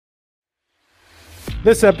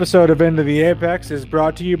This episode of Into the Apex is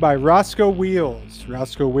brought to you by Roscoe Wheels.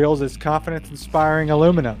 Roscoe Wheels is confidence-inspiring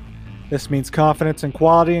aluminum. This means confidence in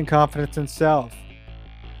quality and confidence in self.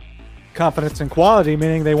 Confidence in quality,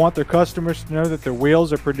 meaning they want their customers to know that their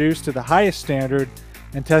wheels are produced to the highest standard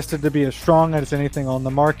and tested to be as strong as anything on the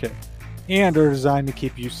market, and are designed to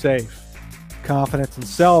keep you safe. Confidence in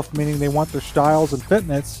self, meaning they want their styles and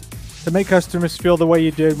fitness to make customers feel the way you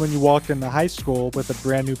did when you walked into high school with a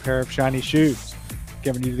brand new pair of shiny shoes,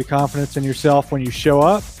 giving you the confidence in yourself when you show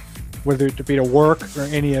up, whether it be to work or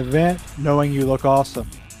any event, knowing you look awesome.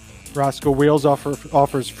 Roscoe Wheels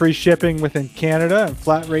offers free shipping within Canada and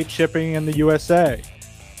flat rate shipping in the USA.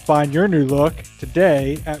 Find your new look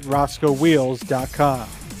today at roscoewheels.com.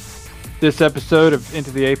 This episode of Into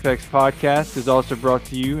the Apex podcast is also brought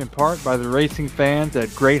to you in part by the racing fans at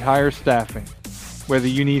Great Hire Staffing. Whether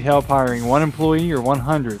you need help hiring one employee or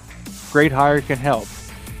 100, Great Hire can help.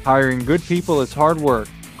 Hiring good people is hard work.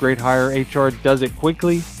 Great Hire HR does it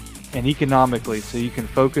quickly and economically so you can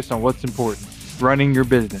focus on what's important, running your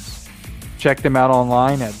business. Check them out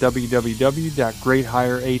online at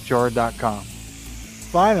www.greathirehr.com.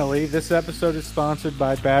 Finally, this episode is sponsored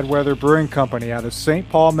by Bad Weather Brewing Company out of St.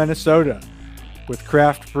 Paul, Minnesota. With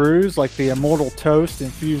craft brews like the Immortal Toast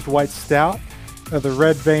Infused White Stout or the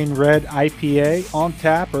Red Vein Red IPA on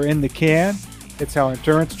tap or in the can, it's how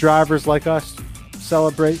endurance drivers like us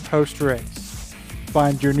celebrate post-race.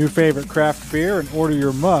 Find your new favorite craft beer and order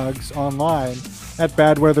your mugs online at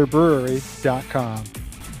badweatherbrewery.com.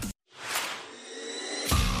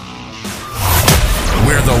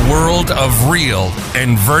 Where the world of real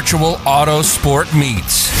and virtual auto sport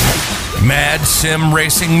meets. Mad Sim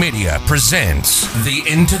Racing Media presents the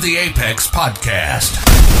Into the Apex podcast.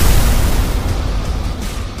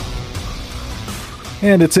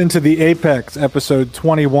 And it's Into the Apex, episode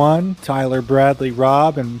 21. Tyler, Bradley,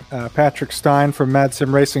 Rob, and Patrick Stein from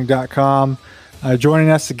MadSimRacing.com joining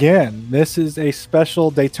us again. This is a special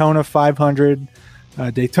Daytona 500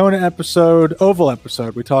 Daytona episode, oval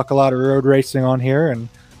episode. We talk a lot of road racing on here, and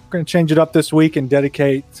we're going to change it up this week and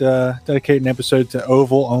dedicate an episode to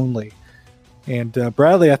oval only. And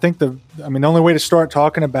Bradley, I think the only way to start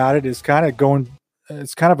talking about it is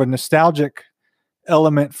it's kind of a nostalgic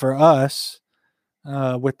element for us.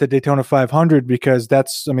 With the Daytona 500, because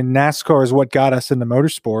NASCAR is what got us into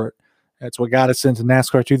motorsport. That's what got us into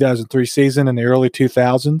NASCAR 2003 season in the early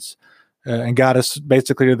 2000s, and got us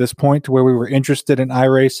basically to this point to where we were interested in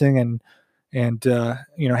iRacing and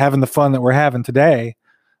having the fun that we're having today.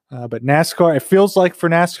 But NASCAR, it feels like for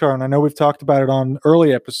NASCAR, and I know we've talked about it on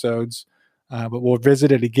early episodes, but we'll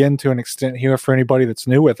visit it again to an extent here for anybody that's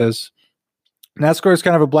new with us. NASCAR is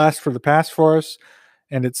kind of a blast for the past for us.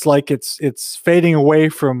 And it's like it's fading away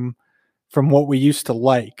from what we used to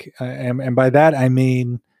like, and by that I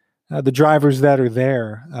mean the drivers that are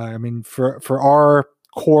there. For our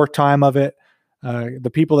core time of it,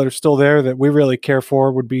 the people that are still there that we really care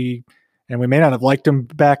for would be, and we may not have liked them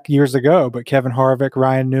back years ago, but Kevin Harvick,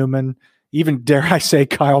 Ryan Newman, even dare I say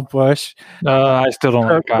Kyle Busch. I still don't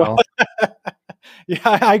like Kyle. Yeah,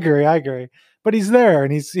 I agree. But he's there,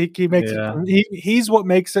 and he makes it. He's what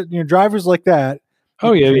makes it. Drivers like that.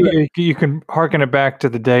 Oh, yeah, you can harken it back to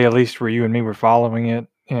the day, at least where you and me were following it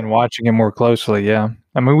and watching it more closely, yeah.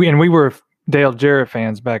 We were Dale Jarrett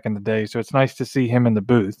fans back in the day, so it's nice to see him in the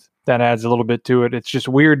booth. That adds a little bit to it. It's just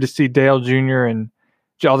weird to see Dale Jr.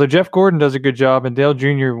 Although Jeff Gordon does a good job, and Dale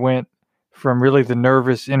Jr. went from really the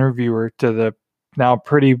nervous interviewer to the now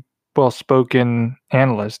pretty well-spoken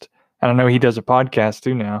analyst. And I know he does a podcast,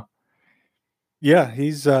 too, now. Yeah,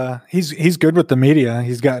 he's good with the media.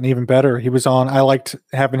 He's gotten even better. He was on. I liked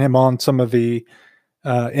having him on some of the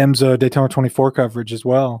IMSA Daytona 24 coverage as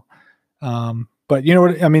well. But you know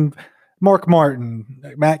what I mean? Mark Martin,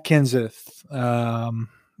 Matt Kenseth,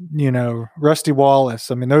 Rusty Wallace.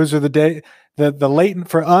 Those are the late,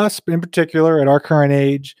 for us in particular at our current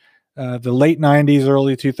age, the late 90s,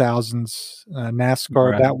 early 2000s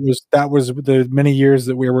NASCAR. Right. That was the many years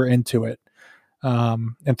that we were into it.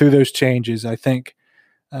 And through those changes, I think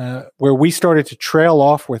where we started to trail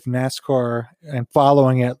off with NASCAR and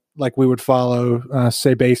following it like we would follow,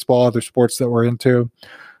 say, baseball, other sports that we're into,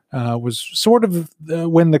 was sort of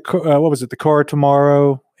when the Car of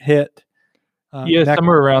Tomorrow hit.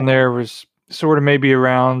 Somewhere around there was sort of maybe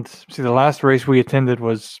around. See, the last race we attended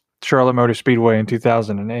was Charlotte Motor Speedway in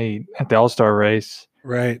 2008 at the All-Star race.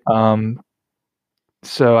 Right.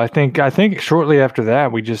 So I think shortly after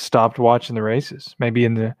that we just stopped watching the races. Maybe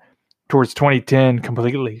towards 2010,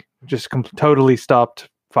 completely just totally stopped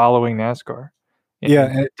following NASCAR.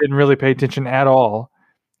 And didn't really pay attention at all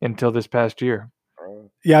until this past year.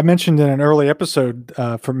 Yeah, I mentioned in an early episode.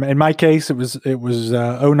 In my case, it was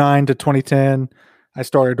 09 to 2010. I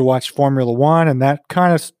started to watch Formula One, and that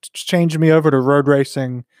kind of changed me over to road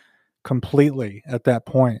racing completely at that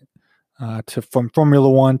point. From Formula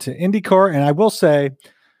One to IndyCar, and I will say,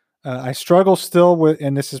 I struggle still with,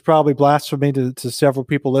 and this is probably blasphemy to several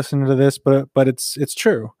people listening to this, but it's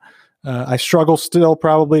true. I struggle still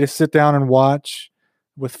probably to sit down and watch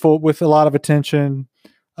with a lot of attention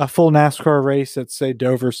a full NASCAR race at, say,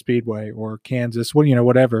 Dover Speedway or Kansas,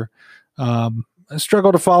 whatever. I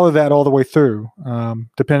struggle to follow that all the way through,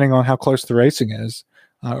 depending on how close the racing is,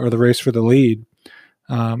 or the race for the lead.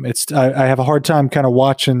 I have a hard time kind of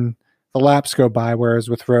watching the laps go by, whereas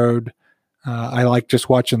with road, I like just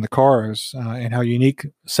watching the cars and how unique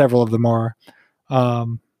several of them are.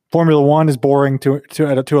 Formula One is boring to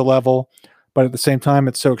a level, but at the same time,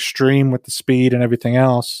 it's so extreme with the speed and everything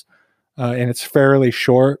else. And it's fairly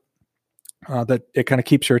short that it kind of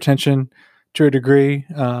keeps your attention to a degree.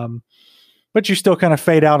 But you still kind of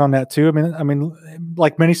fade out on that too. I mean,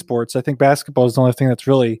 like many sports, I think basketball is the only thing that's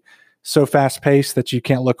really so fast paced that you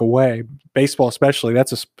can't look away. Baseball, especially,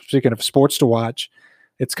 speaking of sports to watch,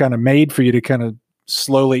 it's kind of made for you to kind of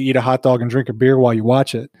slowly eat a hot dog and drink a beer while you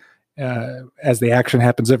watch it, as the action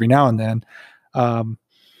happens every now and then. But I'm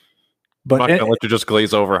not going to let you just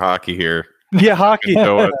glaze over hockey here. Yeah, hockey.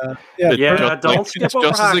 Don't skip over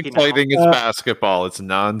just hockey as exciting as basketball. It's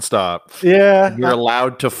nonstop. Yeah, you're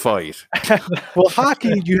allowed to fight. Well,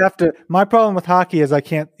 hockey, you have to. My problem with hockey is I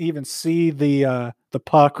can't even see the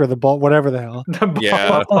puck or the ball, whatever the hell.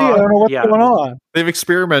 Yeah, I don't know what's going on. They've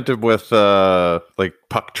experimented with like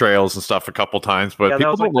puck trails and stuff a couple times, but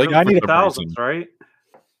people don't like it. I need thousands, right?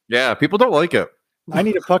 Yeah, people don't like it. I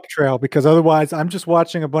need a puck trail because otherwise I'm just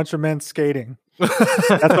watching a bunch of men skating.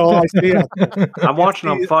 That's all I see out there. I'm watching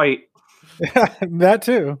them fight. That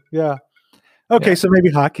too. Yeah. Okay, so maybe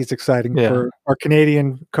hockey's exciting for our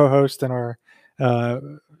Canadian co-host and our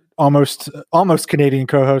almost Canadian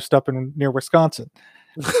co-host up near Wisconsin.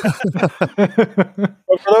 But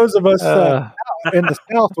for those of us in the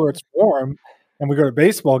South where it's warm and we go to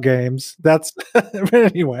baseball games, that's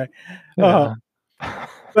anyway. Yeah.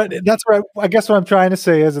 But that's right. I guess what I'm trying to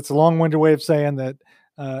say is it's a long-winded way of saying that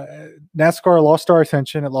NASCAR lost our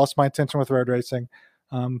attention. It lost my attention with road racing.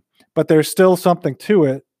 But there's still something to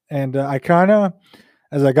it. And I kind of,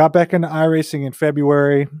 as I got back into iRacing in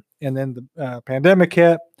February, and then the pandemic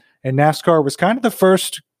hit, and NASCAR was kind of the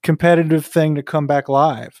first competitive thing to come back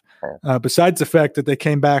live. Besides the fact that they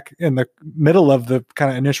came back in the middle of the kind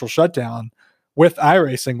of initial shutdown with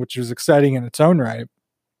iRacing, which was exciting in its own right.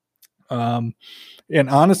 And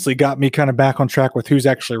honestly got me kind of back on track with who's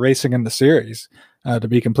actually racing in the series, to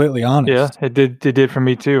be completely honest. Yeah, it did for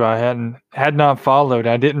me too. I had not followed.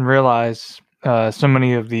 I didn't realize so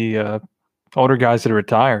many of the older guys that are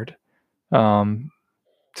retired.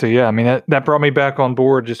 So yeah, I mean that brought me back on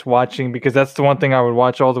board just watching, because that's the one thing I would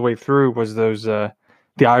watch all the way through was those the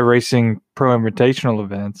iRacing Pro Invitational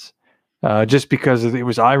events. Just because it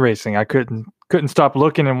was iRacing, I couldn't stop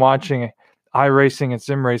looking and watching iRacing and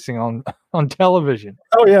sim racing on television.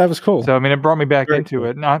 Oh yeah, that was cool. So I mean, it brought me back into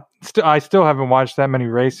it. And I still haven't watched that many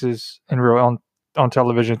races on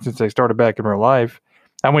television since they started back in real life.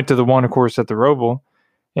 I went to the one, of course, at the Roval,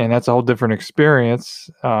 and that's a whole different experience.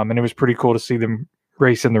 And it was pretty cool to see them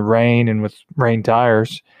race in the rain and with rain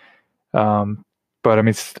tires. But I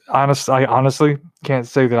mean, I honestly can't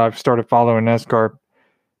say that I've started following NASCAR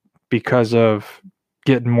because of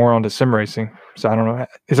getting more onto sim racing. So I don't know.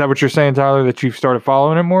 Is that what you're saying, Tyler, that you've started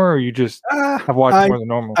following it more, or you just have watched more than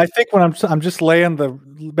normal? I think when I'm just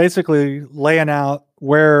basically laying out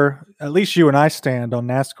where at least you and I stand on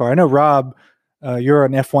NASCAR. I know Rob, you're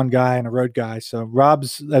an F1 guy and a road guy. So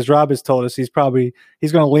as Rob has told us, he's going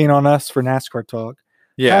to lean on us for NASCAR talk.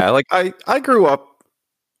 Yeah. Like I grew up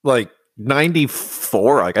like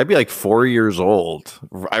 94, like I'd be like 4 years old.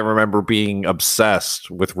 I remember being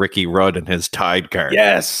obsessed with Ricky Rudd and his Tide car.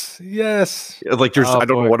 Yes. Like I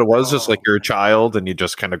don't know what it was, just like you're a child and you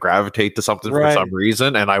just kind of gravitate to something for some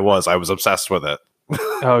reason. And I was obsessed with it.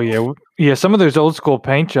 Oh yeah. Some of those old school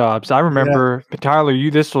paint jobs. I remember, Tyler,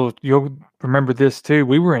 you'll remember this too.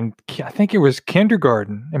 We were I think it was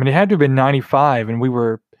kindergarten. I mean, it had to have been 95 and we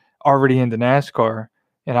were already into NASCAR.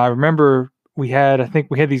 And I remember we had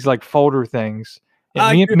these like folder things.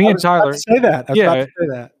 And me and Tyler say that. I was about to say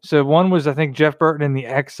that. So one was, I think, Jeff Burton in the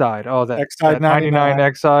X side. Oh, that X side 99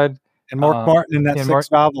 X side, and Mark Martin in that 6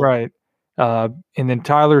 valve. Right. And then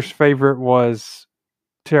Tyler's favorite was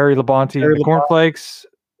Terry Labonte in the Cornflakes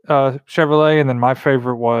Chevrolet, and then my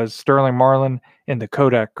favorite was Sterling Marlin in the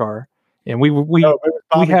Kodak car. And we had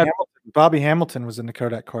Hamilton. Bobby Hamilton was in the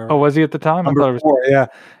Kodak car. Oh, was he at the time? Number I thought it was 4, yeah.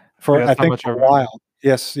 Yeah, I think for a while.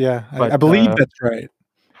 Yes, yeah. I believe that's right.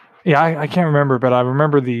 Yeah, I can't remember, but I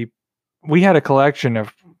remember we had a collection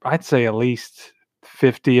of, I'd say at least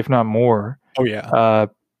 50, if not more. Oh yeah.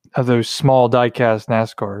 Of those small die-cast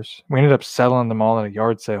NASCARs. We ended up selling them all at a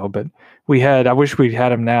yard sale, but I wish we'd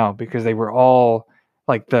had them now because they were all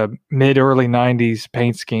like the mid-early 90s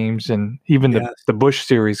paint schemes, and even the Busch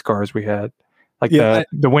Series cars we had. Like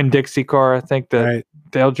the Winn-Dixie car, I think that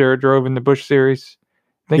Dale Jarrett drove in the Busch Series.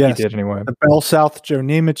 I think he did anyway. The Bell South Joe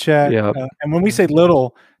Nemechek. Yeah. And when we say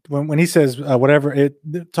little, when he says whatever,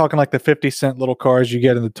 talking like the 50-cent little cars you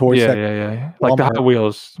get in the toy section. Yeah. Like the Hot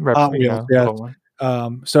Wheels. Hot Wheels, yeah.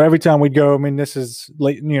 So every time we'd go, I mean, this is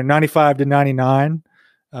late, 95 to 99.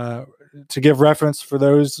 To give reference for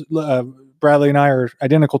those, Bradley and I are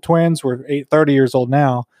identical twins. We're 30 years old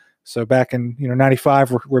now. So back in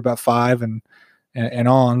 95, we're about 5 and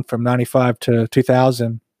on from 95 to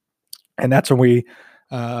 2000, and that's when we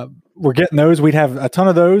were getting those. We'd have a ton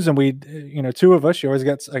of those, and we'd 2 of us. You always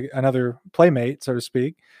got another playmate, so to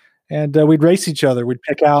speak, and we'd race each other.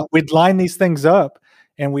 We'd line these things up,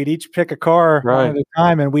 and we'd each pick a car one at a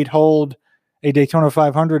time, and we'd hold a Daytona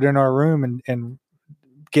 500 in our room and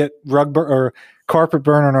get rug or carpet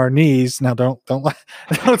burn on our knees. Now don't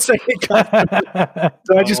say it.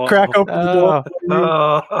 So I just crack open the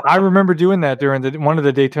door. I remember doing that during one of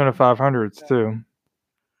the Daytona 500s too.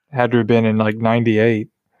 Had to have been in like 98.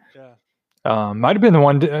 Yeah. Might have been the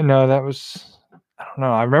one. No, that was, I don't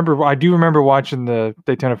know. I do remember watching the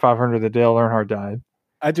Daytona 500 that Dale Earnhardt died.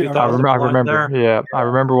 I do. I remember. Yeah, I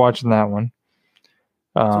remember watching that one.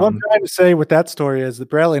 So what I'm trying to say with that story is that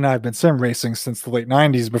Bradley and I have been sim racing since the late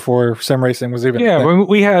 90s, before sim racing was even. Yeah,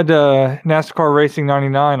 we had NASCAR Racing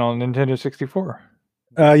 99 on Nintendo 64.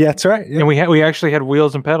 Yeah, that's right. Yeah. And we actually had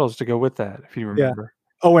wheels and pedals to go with that, if you remember.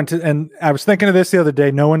 Yeah. Oh, and I was thinking of this the other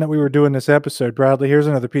day, knowing that we were doing this episode. Bradley, here's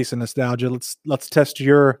another piece of nostalgia. Let's test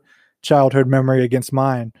your childhood memory against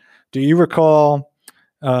mine. Do you recall,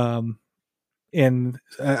 in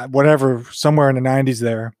whatever, somewhere in the 90s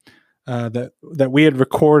there, that we had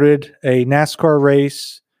recorded a NASCAR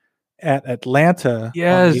race at Atlanta?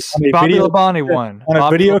 Yes, Bobby Labonte won.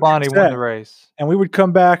 Bobby Labonte won the race, and we would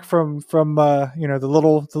come back from the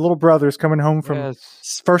little brothers coming home from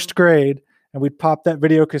first grade, and we'd pop that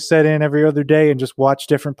video cassette in every other day and just watch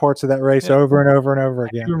different parts of that race over and over and over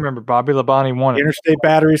again. You remember Bobby Labonte won the Interstate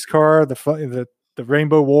Batteries car, the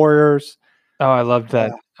Rainbow Warriors. Oh, I loved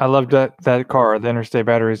that. I loved that car, the Interstate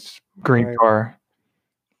Batteries green car.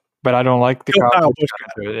 But I don't like the car.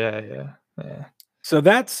 Yeah. So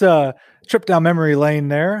that's a trip down memory lane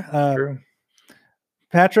there. True.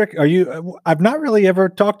 Patrick, I've not really ever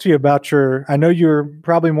talked to you about I know you're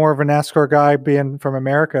probably more of a NASCAR guy being from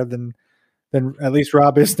America than at least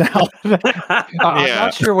Rob is now. I'm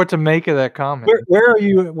not sure what to make of that comment. Where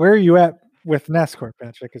are you at with NASCAR,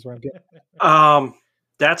 Patrick, is what I'm getting.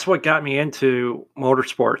 That's what got me into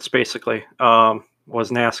motorsports, basically.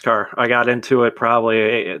 Was NASCAR. I got into it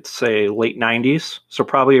probably, say, late 90s. So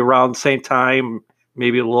probably around the same time,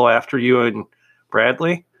 maybe a little after you and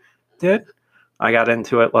Bradley did. I got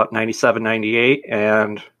into it 97, 98,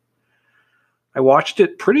 and I watched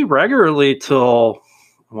it pretty regularly till,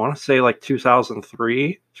 I want to say, like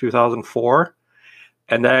 2003, 2004.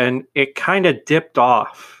 And then it kind of dipped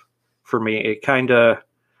off for me. It kind of,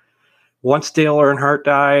 once Dale Earnhardt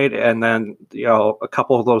died, and then, a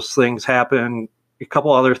couple of those things happened, a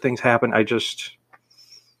couple other things happened. I just,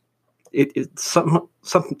 some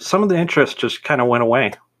of the interest just kind of went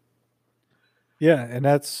away. Yeah. And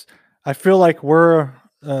I feel like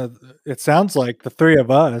it sounds like the three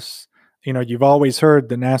of us, you've always heard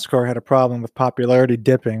that NASCAR had a problem with popularity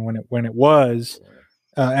dipping when it was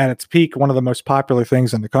at its peak, one of the most popular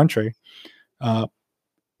things in the country.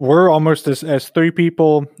 We're almost as 3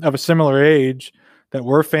 people of a similar age that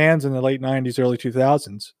were fans in the late 90s, early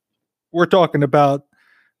 2000s. We're talking about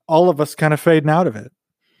all of us kind of fading out of it.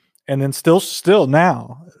 And then still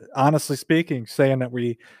now, honestly speaking, saying that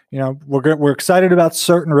we're excited about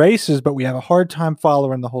certain races, but we have a hard time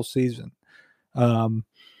following the whole season. And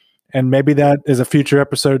maybe that is a future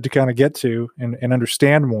episode to kind of get to and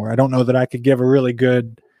understand more. I don't know that I could give a really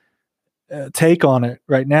good take on it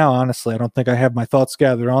right now. Honestly, I don't think I have my thoughts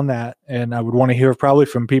gathered on that. And I would want to hear probably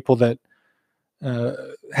from people that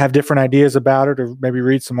have different ideas about it, or maybe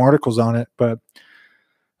read some articles on it. But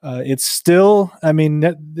it's still,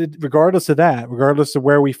 regardless of that, regardless of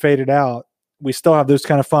where we faded out, we still have those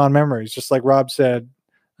kind of fond memories. Just like Rob said,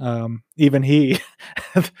 even he,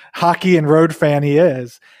 hockey and road fan he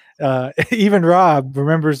is, even Rob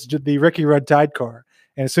remembers the Ricky Rudd Tide car.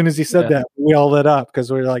 And as soon as he said that, we all lit up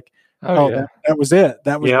because we were like, Oh, yeah. that was it.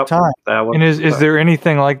 That was Yep. the time. That was, And is there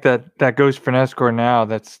anything like that goes for NASCAR now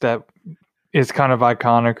that is kind of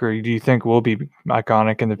iconic, or do you think will be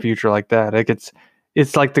iconic in the future like that? Like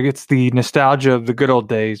it's like it's the nostalgia of the good old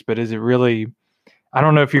days, but is it really? I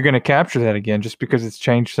don't know if you're going to capture that again, just because it's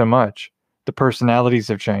changed so much. The personalities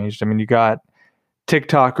have changed. I mean, you got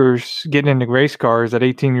TikTokers getting into race cars at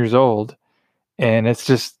 18 years old, and it's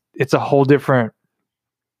a whole different,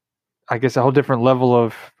 I guess, a whole different level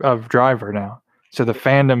of driver now. So the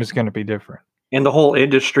fandom is going to be different. and the whole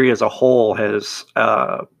industry as a whole has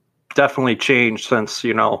definitely changed since,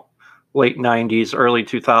 late 90s, early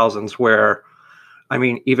 2000s, where, I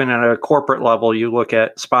mean, even at a corporate level, you look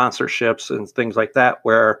at sponsorships and things like that,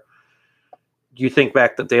 where you think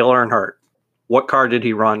back to Dale Earnhardt. What car did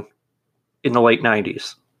he run in the late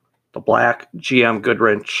 90s? The black GM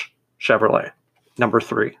Goodwrench Chevrolet, number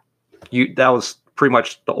 3. That was pretty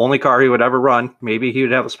much the only car he would ever run. Maybe he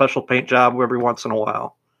would have a special paint job every once in a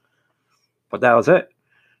while, but that was it.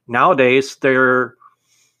 Nowadays, they're,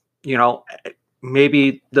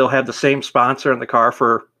 maybe they'll have the same sponsor in the car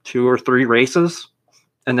for 2 or 3 races,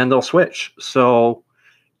 and then they'll switch. So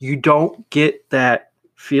you don't get that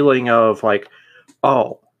feeling of like,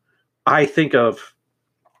 oh, I think of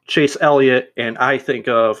Chase Elliott and I think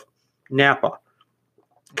of Napa,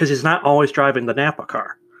 because he's not always driving the Napa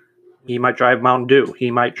car. He might drive Mountain Dew. He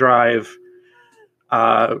might drive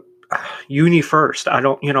Uni First. I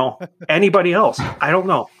don't, anybody else. I don't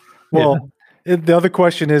know. Well, the other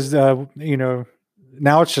question is, now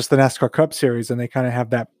it's just the NASCAR Cup Series, and they kind of have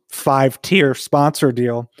that 5-tier sponsor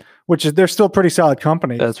deal, which is they're still pretty solid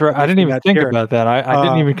companies. That's right. I didn't even think about that. I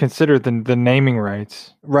didn't even consider the naming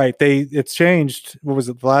rights. Right. It's changed. What was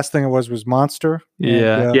it? The last thing it was Monster.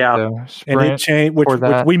 Yeah. And it changed, which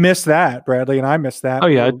we missed that, Bradley, and I missed that. Oh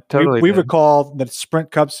yeah, I totally. We recall the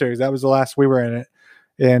Sprint Cup Series. That was the last we were in it,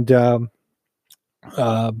 and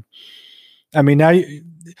I mean, now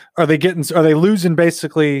are they losing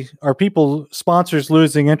basically? Are sponsors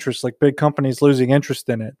losing interest, like big companies losing interest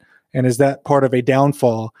in it? And is that part of a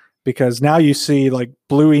downfall? Because now you see like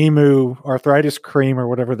Blue Emu arthritis cream or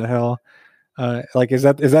whatever the hell. Is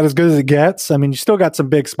that as good as it gets? I mean, you still got some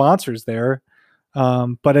big sponsors there,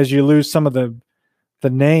 but as you lose some of the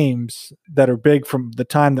names that are big from the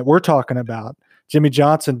time that we're talking about, Jimmy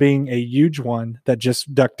Johnson being a huge one that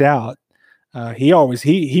just ducked out. He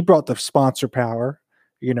brought the sponsor power,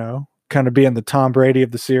 kind of being the Tom Brady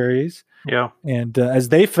of the series. Yeah. And as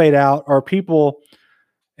they fade out, our people,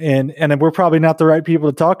 and we're probably not the right people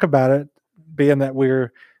to talk about it, being that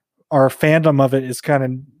our fandom of it is kind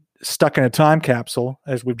of stuck in a time capsule,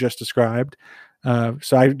 as we've just described.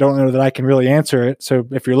 So I don't know that I can really answer it. So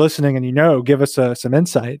if you're listening and give us some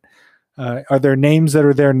insight. Are there names that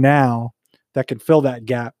are there now that could fill that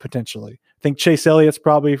gap potentially? I think Chase Elliott's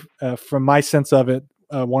probably, from my sense of it,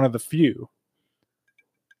 one of the few.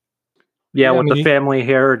 Yeah, with the family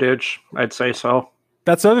heritage, I'd say so.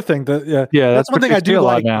 That's the other thing. That's one thing I do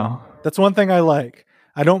like now. That's one thing I like.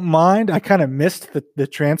 I don't mind. I kind of missed the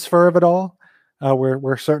transfer of it all,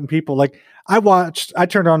 where certain people, like I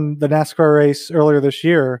turned on the NASCAR race earlier this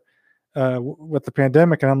year with the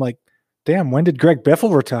pandemic, and I'm like, damn, when did Greg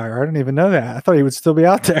Biffle retire? I didn't even know that. I thought he would still be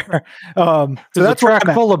out there. So that's a track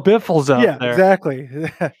full of Biffles out there. Yeah, exactly.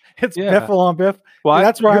 It's Biffle on Biff. Well,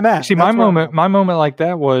 that's where I'm at. See, my moment like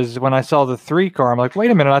that was when I saw the 3 car. I'm like,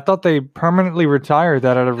 wait a minute, I thought they permanently retired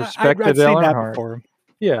that out of respect to Dale Earnhardt.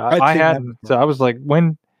 Yeah, I hadn't. So I was like,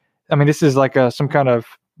 when? I mean, this is like some kind of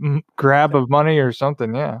grab of money or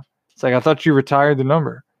something. Yeah, it's like I thought you retired the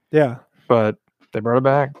number. Yeah, but they brought it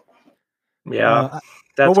back. Yeah.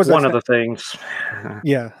 That's one of the things.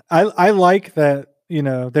 Yeah. I like that,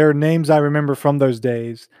 there are names I remember from those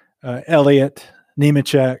days. Elliott,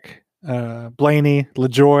 Nemechek, Blaney,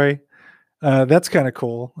 LaJoie. That's kind of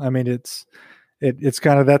cool. I mean, it's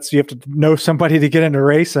kind of, you have to know somebody to get into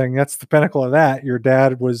racing. That's the pinnacle of that. Your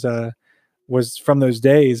dad was from those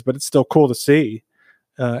days, but it's still cool to see.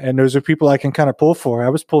 And those are people I can kind of pull for. I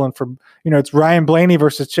was pulling from, it's Ryan Blaney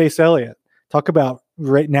versus Chase Elliott. Talk about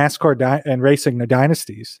NASCAR and racing the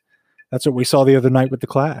dynasties. That's what we saw the other night with the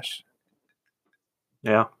Clash.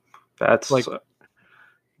 Yeah, that's like.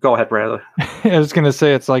 Go ahead, Bradley. I was going to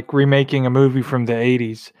say it's like remaking a movie from the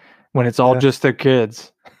 80s when it's all just their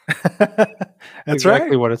kids. That's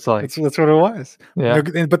exactly what it's like. That's what it was. Yeah,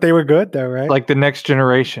 but they were good though, right? Like the Next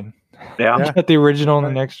Generation. Yeah, the original and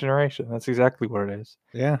the Next Generation. That's exactly what it is.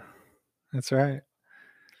 Yeah, that's right.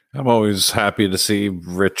 I'm always happy to see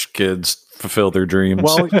rich kids fulfill their dreams.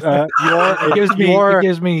 Well, it gives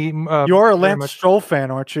me. You're a Lance Stroll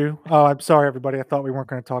fan, aren't you? Oh, I'm sorry, everybody. I thought we weren't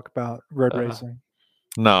going to talk about road racing.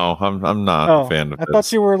 No, I'm not a fan of I his.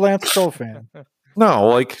 thought you were a Lance Stroll fan. No,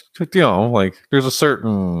 like there's a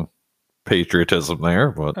certain patriotism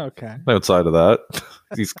there, but Okay. outside of that,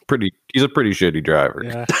 he's a pretty shitty driver.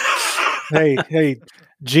 Yeah. hey,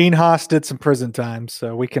 Gene Haas did some prison time,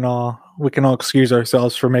 so we can all excuse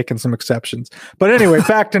ourselves for making some exceptions. But anyway,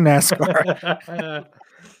 back to NASCAR.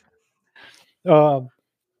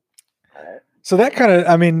 So that kind of,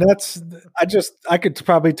 I mean, I could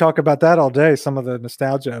probably talk about that all day, some of the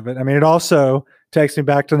nostalgia of it. I mean, it also takes me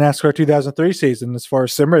back to the NASCAR 2003 season as far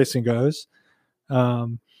as sim racing goes.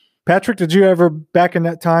 Patrick, did you ever, back in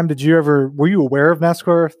that time, were you aware of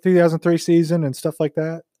NASCAR 2003 season and stuff like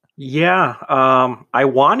that? Yeah. I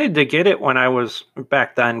wanted to get it when I was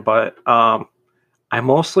back then, but I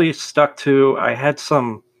mostly stuck to, I had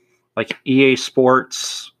some like EA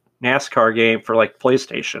Sports NASCAR game for like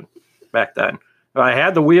PlayStation back then. I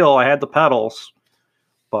had the wheel, I had the pedals,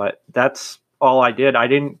 but that's all I did. I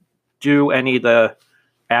didn't do any of the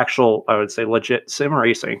actual, I would say, legit sim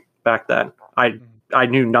racing back then. I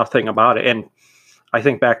knew nothing about it, and I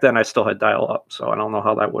think back then I still had dial up, so I don't know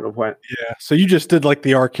how that would have went. Yeah, so you just did like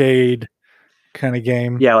the arcade kind of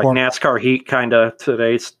game. Yeah, like NASCAR Heat, kind of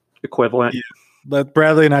today's equivalent. Yeah. But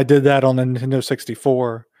Bradley and I did that on the Nintendo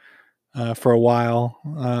 64 for a while.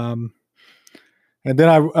 And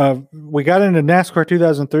then we got into NASCAR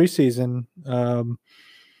 2003 season.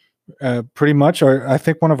 Pretty much, I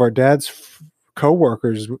think one of our dad's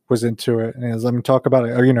co-workers was into it, and he was, let me talk about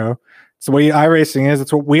it. It's the way iRacing is.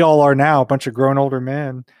 It's what we all are now—a bunch of grown older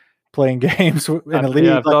men playing games in a league.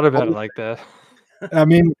 Yeah, I've thought about it like that. I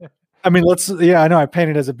mean, I know I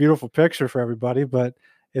painted it as a beautiful picture for everybody, but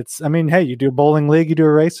it's. I mean, hey, you do a bowling league, you do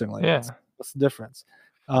a racing league. Yeah, what's the difference?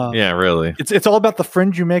 Yeah, really. It's all about the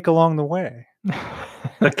friends you make along the way.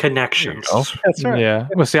 The connections. That's right. Yeah.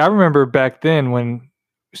 Well, see, I remember back then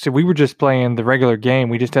we were just playing the regular game.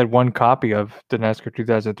 We just had one copy of the NASCAR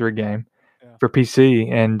 2003 game for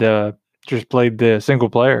PC, and just played the single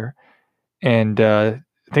player. And I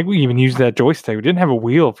think we even used that joystick. We didn't have a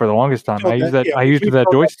wheel for the longest time. I used that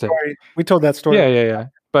joystick. We told that story. Yeah.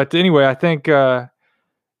 But anyway, I think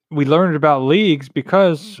we learned about leagues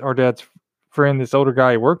because our dad's friend, this older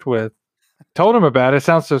guy he worked with, told him about it. It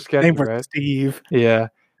sounds so sketchy, Name was right? Steve. Yeah.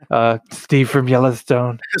 Steve from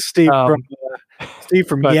Yellowstone. Steve from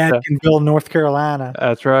Yadkinville, North Carolina.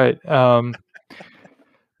 That's right.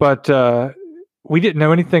 But we didn't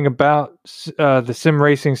know anything about the sim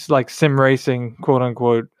racing, quote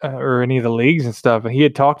unquote, or any of the leagues and stuff. And he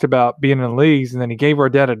had talked about being in the leagues, and then he gave our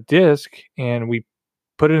dad a disc, and we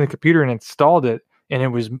put it in the computer and installed it. And it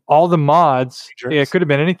was all the mods. Yeah, it could have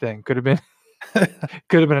been anything. Could have been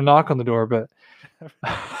a knock on the door, but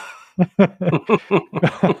let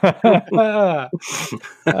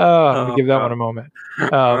me give that one a moment.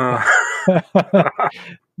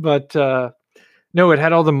 But no, it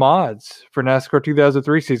had all the mods for NASCAR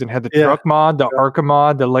 2003 season. It had the truck mod, the ARCA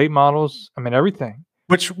mod, the late models. I mean, everything.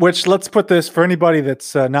 Which let's put this for anybody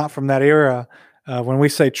that's not from that era. When we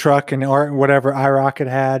say truck and whatever iRocket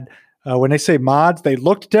had, when they say mods, they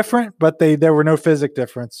looked different, but there were no physics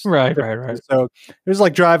difference. Right. So it was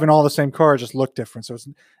like driving all the same car, just looked different. So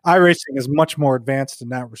iRacing is much more advanced in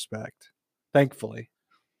that respect, thankfully.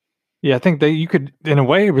 Yeah, I think that you could, in a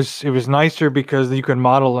way, it was nicer because you could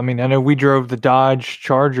model. I mean, I know we drove the Dodge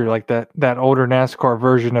Charger, like that older NASCAR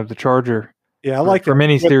version of the Charger. Yeah, I like for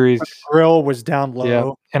mini series. The grill was down low.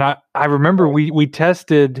 Yeah, and I remember we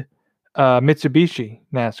tested Mitsubishi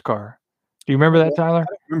NASCAR. Do you remember that, Tyler?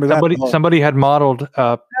 I remember somebody had modeled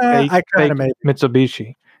fake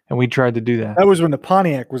Mitsubishi, and we tried to do that. That was when the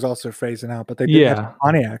Pontiac was also phasing out, but they did have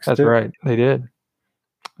Pontiacs. That's right, they did.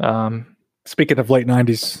 Speaking of late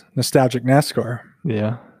 '90s nostalgic NASCAR,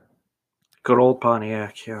 yeah, good old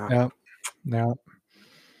Pontiac, yeah.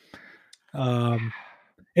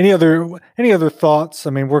 Any other thoughts? I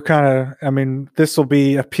mean, this will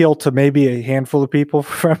be appeal to maybe a handful of people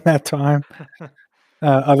from that time.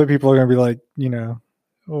 Other people are going to be like,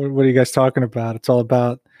 what are you guys talking about? It's all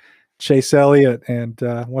about Chase Elliott and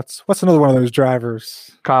what's another one of those drivers?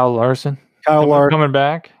 Kyle Larson. Coming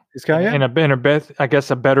back. This guy, yeah. In a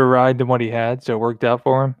better ride than what he had, so it worked out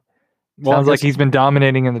for him. Sounds like he's been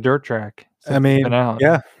dominating in the dirt track.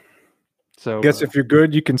 Yeah. So I guess if you're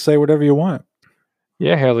good, you can say whatever you want.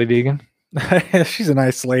 Yeah, Haley Deegan. She's a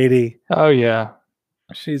nice lady. Oh yeah,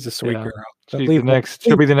 she's a sweet girl. She'll be the next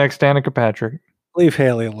Danica Patrick. Leave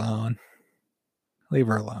Haley alone. Leave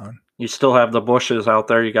her alone. You still have the Bushes out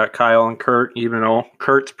there. You got Kyle and Kurt, even though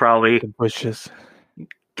Kurt's probably the Bushes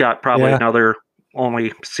got another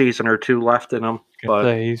only season or two left in him. But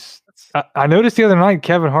I noticed the other night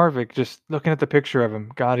Kevin Harvick, just looking at the picture of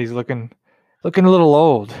him. God, he's looking looking a little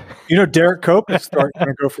old. You know, Derek Cope is going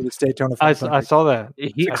to go for the Daytona I 500. saw that.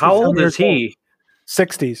 How old is he?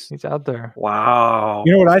 60s. He's out there. Wow.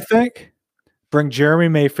 You know what I think? Bring Jeremy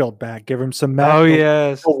Mayfield back. Give him some meth. Oh,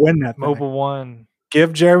 yes. He'll win that thing. Mobile One.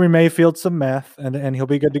 Give Jeremy Mayfield some meth, and he'll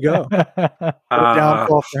be good to go. No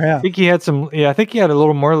downfall for him. I think he had I think he had a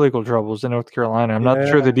little more legal troubles in North Carolina. I'm not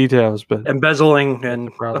sure the details, but embezzling and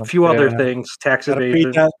a few other things, tax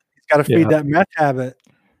evasion. He's got to feed that meth habit.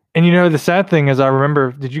 And the sad thing is, I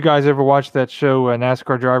remember, did you guys ever watch that show,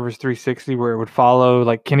 NASCAR Drivers 360, where it would follow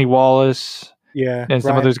like Kenny Wallace and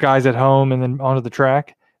some of those guys at home and then onto the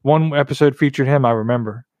track? One episode featured him, I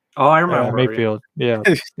remember. Oh, I remember Mayfield. Yeah,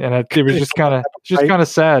 and it was just kind of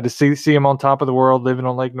sad to see him on top of the world, living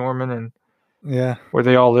on Lake Norman and where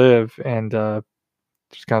they all live, and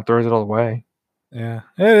just kind of throws it all away. Yeah,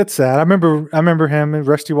 it's sad. I remember him and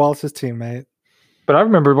Rusty Wallace's teammate. But I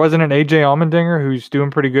remember, wasn't it AJ Allmendinger, who's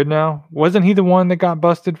doing pretty good now? Wasn't he the one that got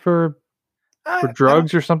busted for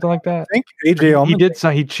drugs or something like that? I think AJ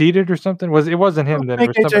Allmendinger. He cheated or something. It wasn't him then? I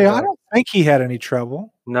don't think he had any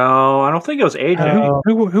trouble. No, I don't think it was AJ.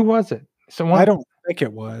 Who was it? Someone? I don't think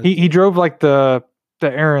it was. He drove like the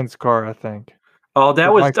Aaron's car, I think. Oh,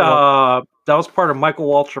 that was part of Michael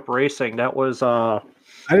Waltrip Racing. That was I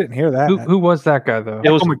didn't hear that. Who was that guy though?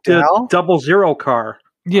 It was the 00 car.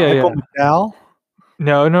 Michael McDowell?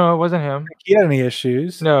 No, it wasn't him. He had any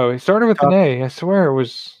issues? No, it started with an A. I swear it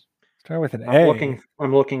was. Started with an A.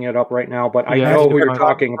 I'm looking it up right now, but I know who you're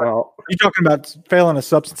talking about. Are you talking about failing a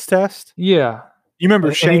substance test? Yeah. You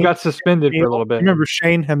remember Shane? He got suspended for a little bit. You remember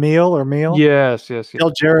Shane Hamill or Meal? Yes.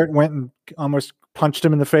 Dale Jarrett went and almost punched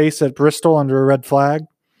him in the face at Bristol under a red flag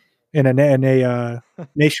in a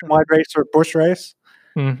nationwide race or Busch race.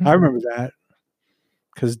 Mm-hmm. I remember that.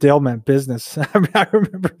 Because Dale meant business. I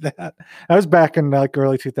remember that. I was back in like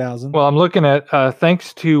early 2000. Well, I'm looking at,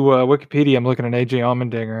 thanks to Wikipedia, I'm looking at AJ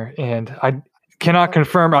Allmendinger, and I cannot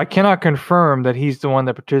confirm that he's the one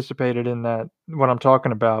that participated in that, what I'm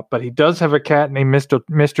talking about, but he does have a cat named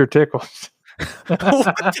Mr. Tickles. Is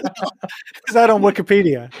that on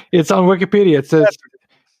Wikipedia? It's on Wikipedia. It says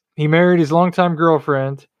he married his longtime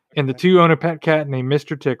girlfriend, and the two own a pet cat named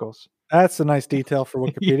Mr. Tickles. That's a nice detail for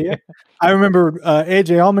Wikipedia. Yeah. I remember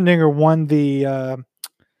AJ Allmendinger won the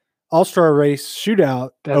All-Star Race shootout.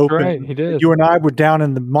 That's open. Right, he did. You and I were down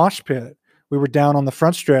in the mosh pit. We were down on the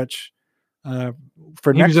front stretch. He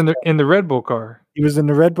was in the Red Bull car. He was in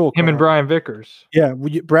the Red Bull car. Him and Brian Vickers. Yeah,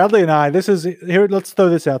 Bradley and I. Let's throw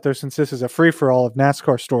this out there since this is a free for all of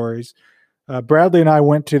NASCAR stories. Bradley and I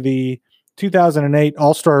went to the 2008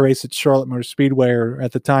 All-Star race at Charlotte Motor Speedway, or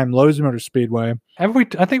at the time Lowe's Motor Speedway. Have we?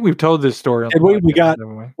 I think we've told this story.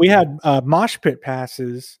 We had mosh pit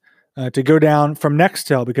passes to go down from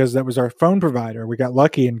Nextel because that was our phone provider. We got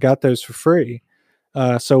lucky and got those for free.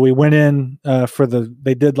 So we went in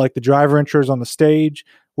they did like the driver intros on the stage.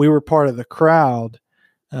 We were part of the crowd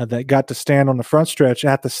that got to stand on the front stretch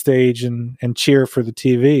at the stage and cheer for the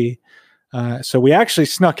TV. So we actually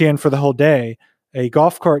snuck in for the whole day. A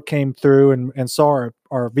golf cart came through and saw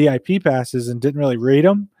our VIP passes and didn't really read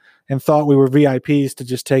them and thought we were VIPs to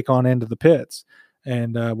just take on into the pits.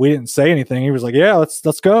 And we didn't say anything. He was like, yeah,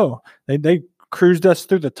 let's go. They cruised us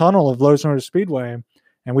through the tunnel of Lowe's Motor Speedway.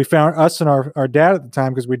 And we found us and our dad at the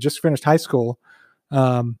time, because we just finished high school,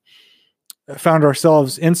 found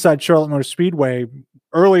ourselves inside Charlotte Motor Speedway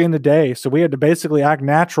early in the day. So we had to basically act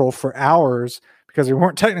natural for hours because we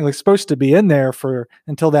weren't technically supposed to be in there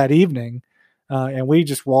until that evening. And we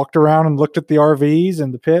just walked around and looked at the RVs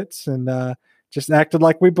and the pits and just acted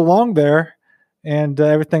like we belonged there. And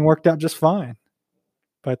everything worked out just fine.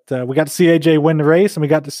 But we got to see AJ win the race, and we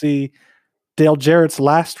got to see Dale Jarrett's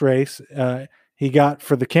last race. He got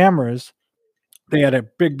for the cameras. They had a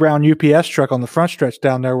big brown UPS truck on the front stretch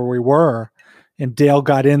down there where we were. And Dale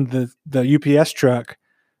got in the UPS truck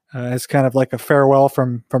as kind of like a farewell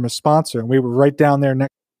from a sponsor. And we were right down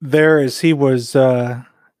there as he was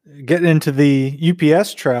getting into the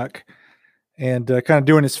UPS truck and kind of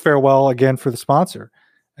doing his farewell again for the sponsor.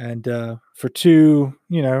 And for two,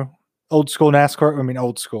 old school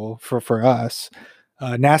for us,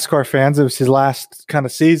 NASCAR fans, it was his last kind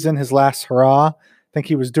of season, his last hurrah. I think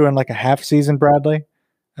he was doing like a half season, Bradley,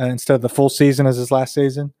 instead of the full season as his last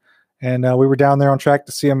season. And we were down there on track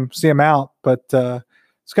to see him out. But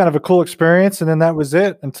it's kind of a cool experience. And then that was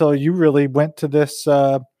it until you really went to this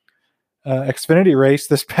Xfinity race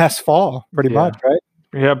this past fall, pretty much, right?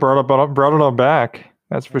 Yeah, brought it all back.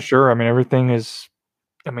 That's for sure. I mean, everything is.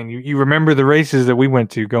 I mean, you remember the races that we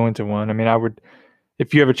went to going to one. I mean, I would,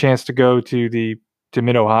 if you have a chance to go to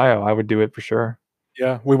Mid Ohio, I would do it for sure.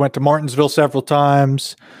 Yeah, we went to Martinsville several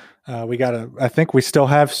times. I think we still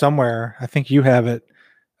have somewhere, I think you have it,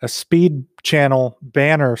 a Speed Channel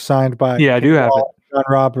banner signed by Yeah, I do have it. John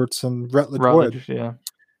Roberts and Rutledge Wood. Yeah.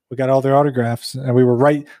 We got all their autographs,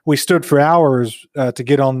 and we stood for hours to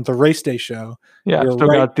get on the race day show. Yeah, we I've still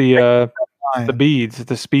got the beads,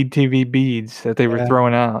 the Speed TV beads that they were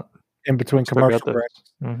throwing out in between commercial breaks.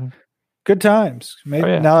 Mm-hmm. Good times.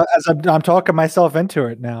 Maybe now, as I'm talking myself into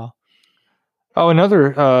it now. Oh,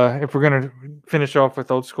 another. If we're gonna finish off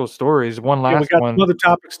with old school stories, one last we got one. Some other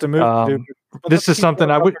topics to move. Dude. This is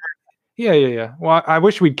something I would. Yeah. Well, I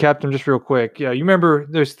wish we'd kept them just real quick. Yeah, you remember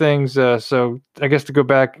those things. So I guess to go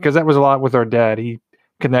back, because that was a lot with our dad. He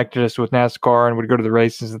connected us with NASCAR and would go to the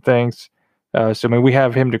races and things. So I mean, we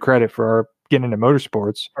have him to credit for our getting into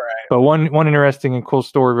motorsports. Right. But one interesting and cool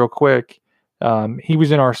story, real quick. He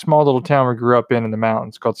was in our small little town we grew up in the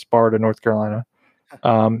mountains called Sparta, North Carolina.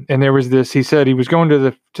 And there was this. He said he was going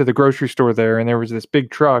to the grocery store there, and there was this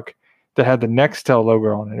big truck that had the Nextel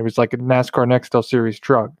logo on it. It was like a NASCAR Nextel Series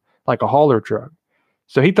truck, like a hauler truck.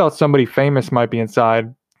 So he thought somebody famous might be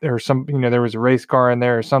inside, or there was a race car in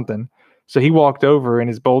there or something. So he walked over in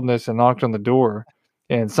his boldness and knocked on the door,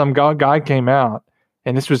 and some guy came out.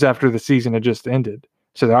 And this was after the season had just ended.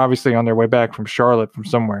 So they're obviously on their way back from Charlotte from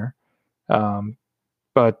somewhere.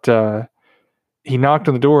 But he knocked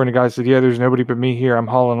on the door, and the guy said, "Yeah, there's nobody but me here. I'm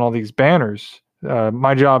hauling all these banners.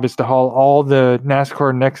 My job is to haul all the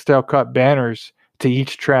NASCAR Nextel Cup banners to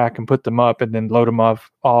each track and put them up and then load them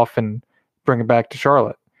off and bring it back to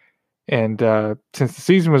Charlotte." And since the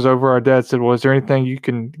season was over, our dad said, "Well, is there anything you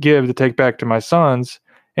can give to take back to my sons?"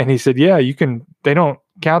 And he said, "Yeah, you can. They don't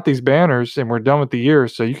count these banners, and we're done with the year,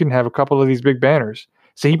 so you can have a couple of these big banners."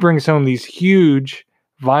 So he brings home these huge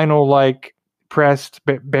vinyl-like pressed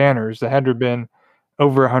banners that had to have been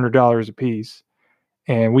over $100 a piece.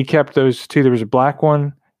 And we kept those two. There was a black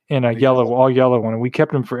one and a yellow, all yellow one. And we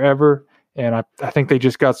kept them forever. And I think they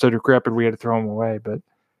just got so decrepit we had to throw them away. But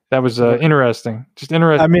that was interesting. Just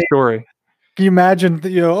interesting story. Can you imagine,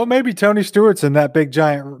 maybe Tony Stewart's in that big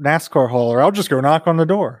giant NASCAR hauler. I'll just go knock on the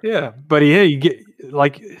door. Yeah. But you get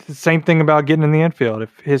like the same thing about getting in the infield.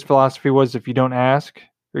 If his philosophy was, if you don't ask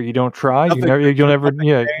or you don't try,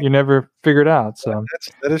 you'll never figure it out. So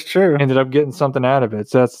that is true. Ended up getting something out of it.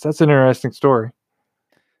 So that's an interesting story.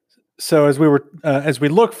 So as we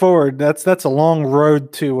look forward, that's a long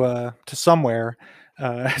road to somewhere.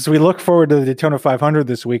 As we look forward to the Daytona 500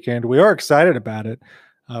 this weekend, we are excited about it.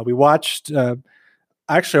 We watched,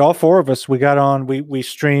 actually all four of us, we got on, we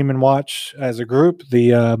stream and watch as a group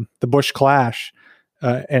the Busch Clash.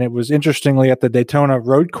 And it was interestingly at the Daytona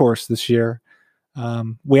road course this year.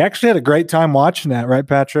 We actually had a great time watching that, right,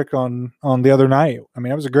 Patrick, on the other night. I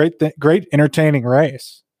mean, it was a great entertaining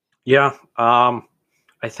race. Yeah.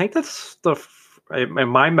 I think that's in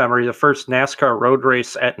my memory, the first NASCAR road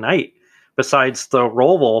race at night besides the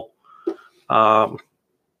Roval.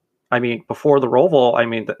 Before the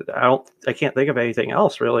Roval, I can't think of anything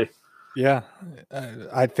else really. Yeah,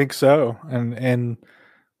 I think so. And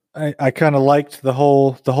I kind of liked the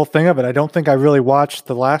whole thing of it. I don't think I really watched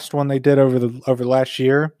the last one they did over the last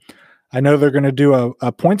year. I know they're going to do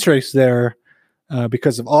a points race there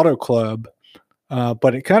because of Auto Club,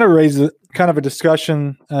 but it kind of raises kind of a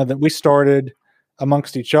discussion that we started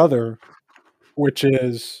amongst each other, which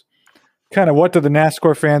is kind of what do the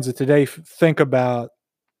NASCAR fans of today think about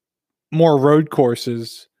more road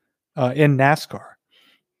courses in NASCAR?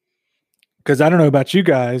 Because I don't know about you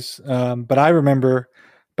guys, but I remember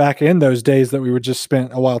back in those days that we were just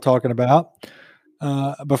spent a while talking about.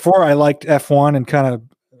 Before I liked F1 and kind of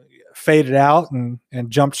faded out and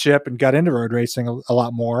jumped ship and got into road racing a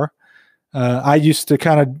lot more. I used to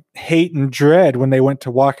kind of hate and dread when they went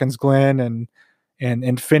to Watkins Glen and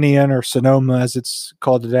Infineon or Sonoma as it's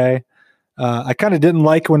called today. I kind of didn't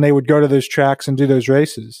like when they would go to those tracks and do those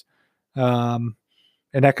races. And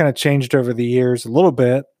that kind of changed over the years a little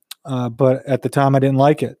bit. But at the time I didn't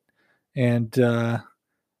like it. And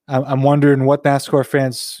I'm wondering what NASCAR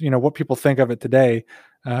fans, what people think of it today.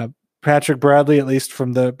 Patrick, Bradley, at least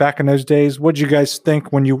from the back in those days, what did you guys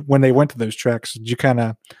think when they went to those tracks? Did you kind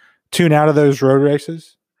of tune out of those road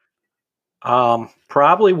races?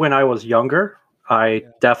 Probably when I was younger, I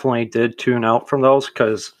definitely did tune out from those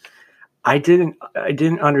because I didn't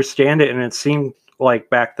understand it, and it seemed like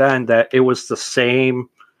back then that it was the same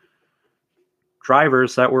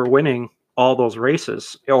drivers that were winning all those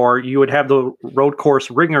races, or you would have the road course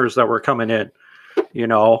ringers that were coming in,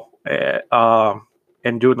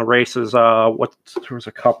 and doing the races. There was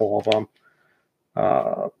a couple of them.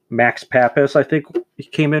 Max Pappas, I think he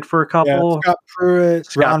came in for a couple. Yeah, Scott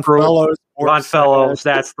Pruitt, Ron Fellows, Ron Fellows,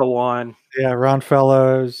 that's the one. Yeah, Ron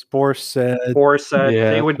Fellows, Borsted,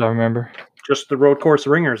 Yeah, they would I remember. just the road course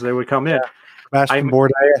ringers. They would come in. Sebastian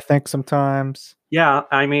Bourdais, I think sometimes. Yeah,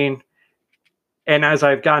 I mean, and as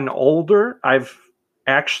I've gotten older, I've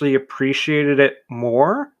actually appreciated it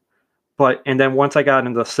more. And then once I got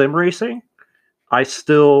into sim racing, I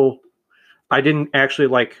didn't actually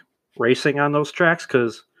like racing on those tracks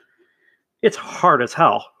because it's hard as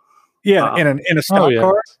hell. Yeah, in a stock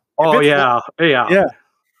car. Oh yeah.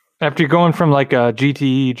 After you're going from like a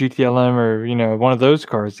GTE, GTLM, or one of those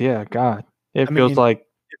cars, yeah, God, it feels like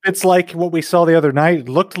it's like what we saw the other night.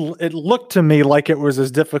 It looked to me like it was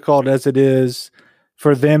as difficult as it is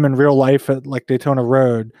for them in real life at like Daytona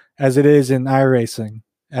Road as it is in iRacing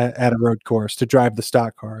at a road course to drive the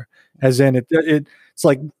stock car. As in it's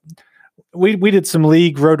like we did some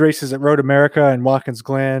league road races at Road America and Watkins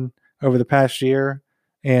Glen over the past year,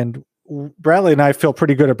 and Bradley and I feel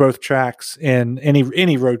pretty good at both tracks in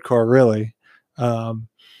any road car, really.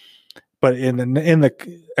 But in the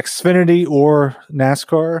Xfinity or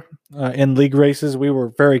NASCAR in league races, we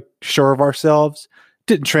were very sure of ourselves.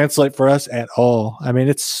 Didn't translate for us at all. I mean,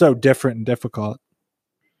 it's so different and difficult.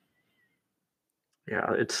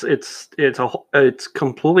 Yeah, it's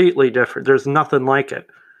completely different. There's nothing like it,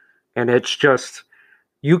 and it's just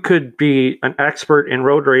you could be an expert in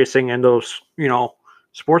road racing and those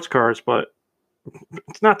sports cars, but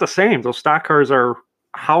it's not the same. Those stock cars are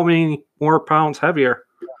how many more pounds heavier?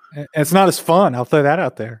 And it's not as fun. I'll throw that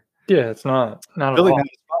out there. Yeah, it's not really at all. not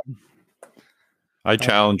as fun. I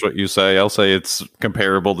challenge what you say. I'll say it's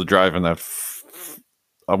comparable to driving that.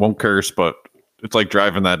 I won't curse, but it's like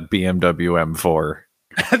driving that BMW M4.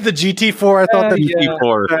 The GT4. I thought the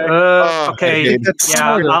GT4. Okay, that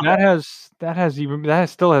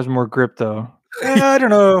still has more grip though. I don't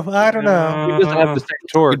know. It doesn't have the same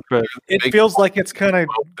torque, but it feels like it's kind of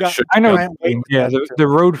got. I know. Yeah, the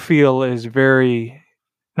road feel is very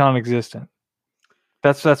non-existent.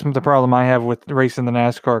 That's the problem I have with racing the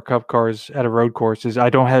NASCAR Cup cars at a road course is I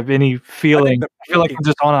don't have any feeling. I feel like I'm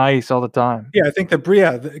just on ice all the time. Yeah, I think the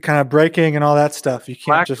kind of braking and all that stuff. You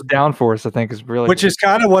can't just downforce. I think is really which is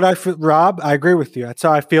kind of what Rob. I agree with you. That's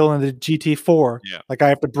how I feel in the GT4. Yeah, like I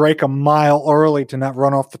have to brake a mile early to not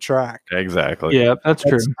run off the track. Exactly. Yeah, that's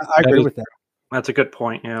true. I agree with that. That's a good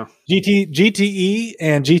point. Yeah, GTE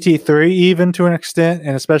and GT3 even to an extent,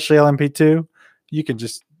 and especially LMP2, you can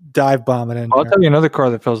just dive bomb it in. I'll tell you another car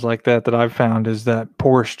that feels like that I've found is that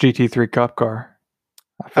Porsche GT3 Cup car.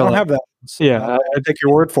 I don't have that. So yeah, I take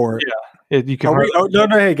your word for it. Yeah, you can. No,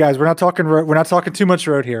 hey guys, we're not talking road. We're not talking too much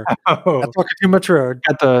road here. We're not talking too much road.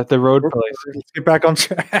 At the road place. Let's get back on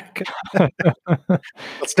track.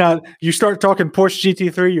 Let's not. You start talking Porsche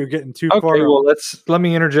GT3, you're getting too far. Okay, well let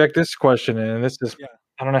me interject this question in. And this is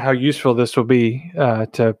I don't know how useful this will be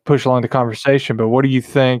to push along the conversation, but what do you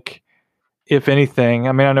think? If anything,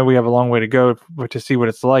 I mean, I know we have a long way to go to see what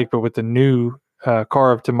it's like, but with the new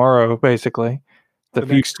car of tomorrow, basically, the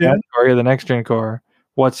next gen car, the next gen car,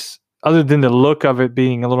 what's other than the look of it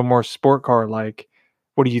being a little more sport car like,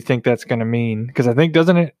 what do you think that's going to mean? Because I think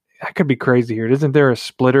I could be crazy here. Isn't there a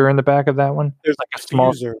splitter in the back of that one? There's like a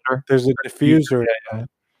small splitter. There's a diffuser. Yeah.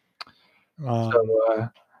 So,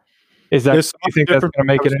 is that? Do you think that's going to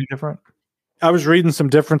make it any different? I was reading some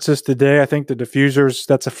differences today. I think the diffusers,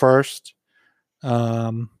 that's a first.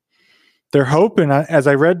 They're hoping, as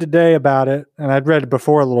I read today about it, and I'd read it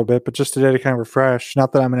before a little bit, but just today to kind of refresh,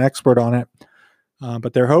 not that I'm an expert on it,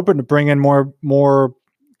 but they're hoping to bring in more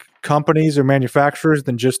companies or manufacturers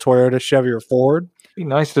than just Toyota, Chevy, or Ford. It'd be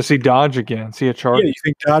nice to see Dodge again, see a Charger. Yeah, you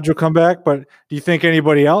think Dodge will come back, but do you think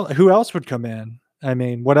anybody else, who else would come in? I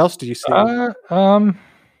mean, what else do you see? What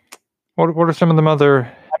are some of them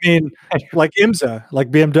other... I mean, like IMSA, like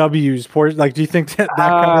BMW's, Porsche. Like, do you think that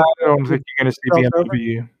kind of? I don't think you're going to see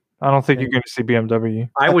BMW. I don't think you're going to see BMW.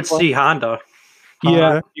 I would see Honda.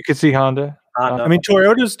 Yeah, you could see Honda. I mean,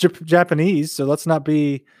 Toyota's Japanese, so let's not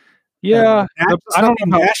be. Yeah, I don't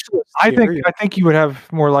know. I think you would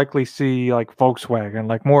have more likely see like Volkswagen,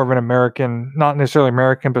 like more of an American, not necessarily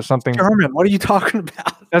American, but something German. What are you talking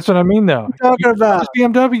about? That's what I mean, though. What are you talking about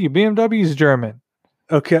BMW. BMW is German.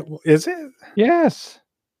 Okay, is it? Yes.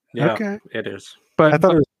 Yeah, okay, it is. But I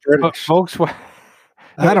thought it was British. Volkswagen.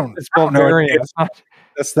 I don't. It's Bulgarian.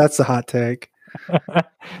 That's the hot take.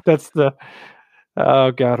 That's the.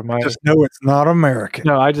 Oh God, Almighty! Just know it's not American.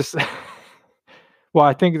 No, I just. Well,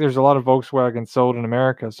 I think there's a lot of Volkswagen sold in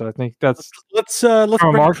America, so I think that's let's from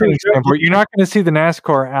a marketing standpoint. You're not going to see the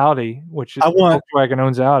NASCAR Audi, which is Volkswagen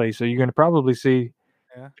owns Audi, so you're going to probably see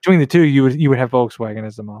between the two. You would have Volkswagen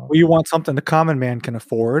as the model. Well, you want something the common man can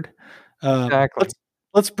afford. Exactly.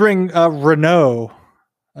 Let's bring Renault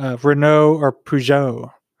Renault or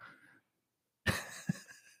Peugeot?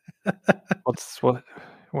 What?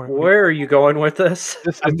 Where are you going with this?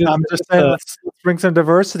 I'm just saying, let's bring some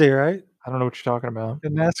diversity, right? I don't know what you're talking about.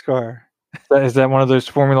 In NASCAR. Is that one of those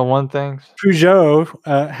Formula One things? Peugeot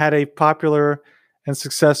had a popular and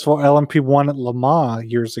successful LMP1 at Le Mans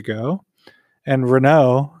years ago, and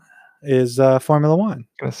Renault is Formula One. I'm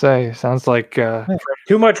gonna say, sounds like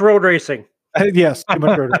Too much road racing. Yes, too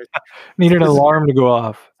much road racing. need an alarm to go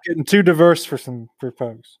off. Getting too diverse for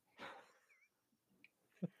folks.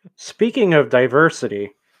 Speaking of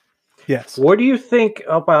diversity, Yes. what do you think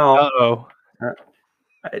about Uh-oh.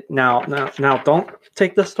 now? Don't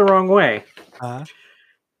take this the wrong way.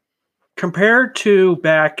 Compared to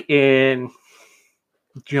back in,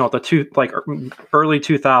 the early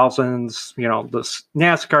 2000s, the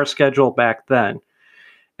NASCAR schedule back then,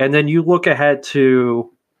 and then you look ahead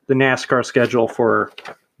to the NASCAR schedule for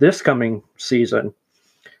this coming season,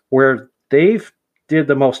 where they've did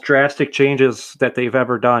the most drastic changes that they've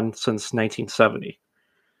ever done since 1970.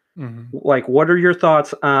 Mm-hmm. Like, what are your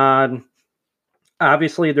thoughts on?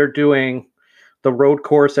 Obviously, they're doing the road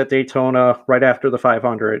course at Daytona right after the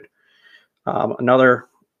 500.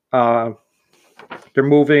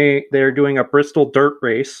 They're doing a Bristol dirt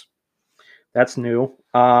race. That's new.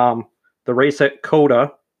 The race at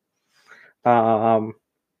COTA.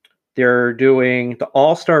 They're doing the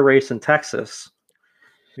All-Star race in Texas.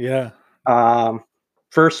 Yeah.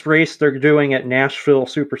 First race they're doing at Nashville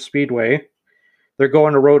Super Speedway. They're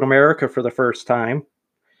going to Road America for the first time.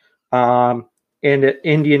 And at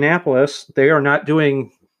Indianapolis, they are not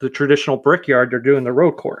doing the traditional Brickyard. They're doing the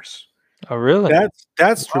road course. Oh, really?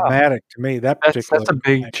 That's dramatic to me. That's a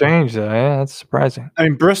big change, though. Yeah, that's surprising. I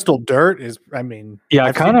mean, Bristol Dirt is. Yeah,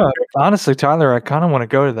 I kind of honestly, Tyler, I kind of want to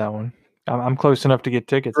go to that one. I'm close enough to get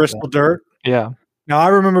tickets. Bristol Dirt. Yeah. Now I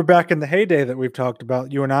remember back in the heyday that we've talked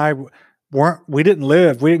about. You and I we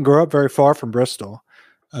didn't grow up very far from Bristol.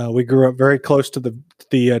 We grew up very close to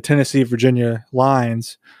the Tennessee Virginia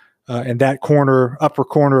lines, and that upper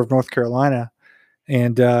corner of North Carolina,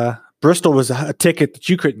 and Bristol was a ticket that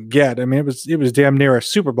you couldn't get. I mean, it was damn near a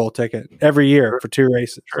Super Bowl ticket every year for 2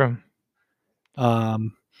 races. True.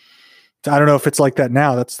 I don't know if it's like that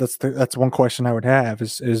now. That's one question I would have.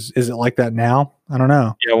 Is it like that now? I don't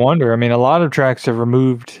know. Yeah, I wonder. I mean, a lot of tracks have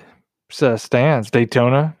removed stands.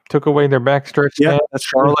 Daytona took away their backstretch Yeah, stand. that's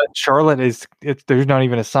true. Charlotte there's not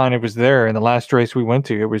even a sign it was there. In the last race we went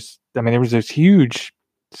to, there was those huge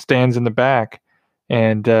stands in the back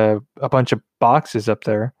and a bunch of boxes up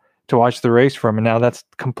there to watch the race from, and now that's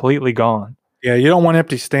completely gone. Yeah, you don't want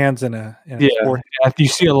empty stands in a sport. You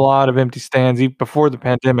see a lot of empty stands. Even before the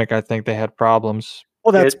pandemic, I think they had problems.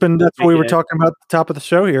 Well, that's what we were talking about at the top of the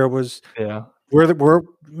show here was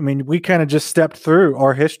we kind of just stepped through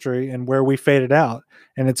our history and where we faded out,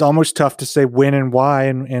 and it's almost tough to say when and why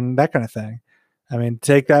and that kind of thing. I mean,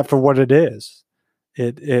 take that for what it is.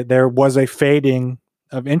 There was a fading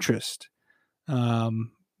of interest.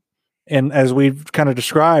 And as we've kind of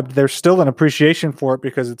described, there's still an appreciation for it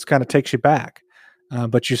because it's kind of takes you back,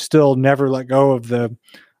 but you still never let go of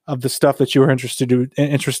the stuff that you were interested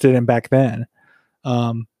in back then.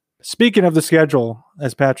 Speaking of the schedule,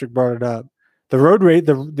 as Patrick brought it up, the road rate,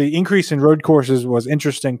 the increase in road courses was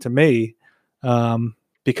interesting to me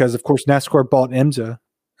because, of course, NASCAR bought IMSA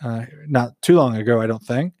not too long ago, I don't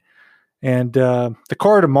think. And the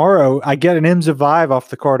Car Tomorrow, I get an IMSA vibe off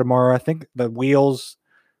the Car Tomorrow. I think the wheels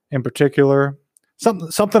in particular,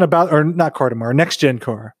 something about, or not Car Tomorrow, next gen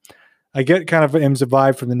car. I get kind of an IMSA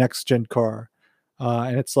vibe from the next gen car.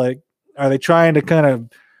 And it's like, what are they trying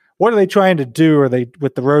to do? Are they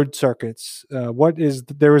with the road circuits?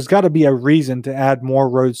 There has got to be a reason to add more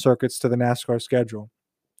road circuits to the NASCAR schedule.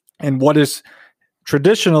 And what is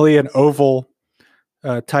traditionally an oval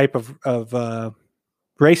type of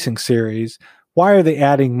racing series, why are they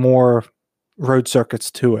adding more road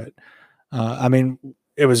circuits to it? I mean,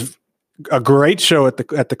 it was a great show at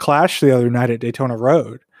the Clash the other night at Daytona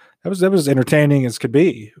Road. That was entertaining as could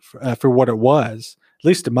be for what it was, at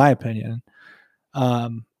least in my opinion.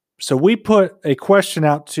 So we put a question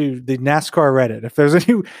out to the NASCAR Reddit. If there's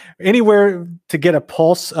anywhere to get a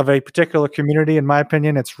pulse of a particular community, in my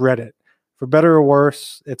opinion, it's Reddit. For better or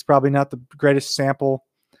worse, it's probably not the greatest sample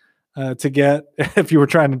to get if you were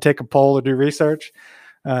trying to take a poll or do research.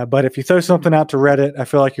 But if you throw something out to Reddit, I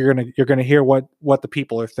feel like you're gonna hear what the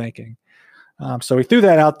people are thinking. So we threw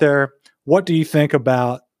that out there. What do you think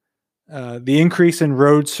about the increase in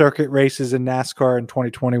road circuit races in NASCAR in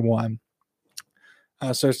 2021?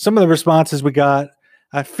 So some of the responses we got,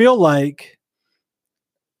 I feel like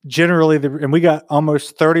generally and we got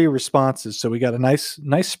almost 30 responses, so we got a nice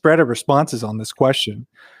spread of responses on this question.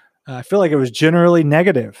 I feel like it was generally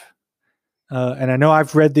negative. And I know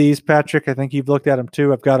I've read these, Patrick. I think you've looked at them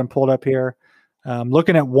too. I've got them pulled up here.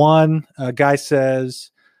 Looking at one, a guy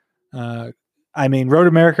says, Road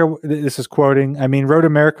America, this is quoting, Road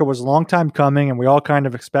America was a long time coming, and we all kind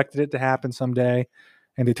of expected it to happen someday.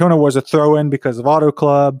 And Daytona was a throw-in because of Auto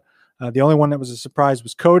Club. The only one that was a surprise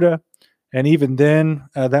was COTA. And even then,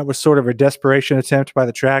 that was sort of a desperation attempt by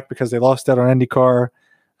the track because they lost out on IndyCar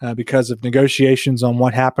because of negotiations on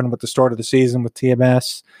what happened with the start of the season with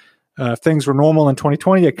TMS. If things were normal in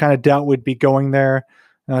 2020, I kind of doubt we'd be going there.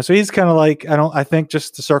 So he's kind of like, I think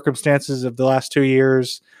just the circumstances of the last 2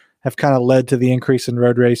 years have kind of led to the increase in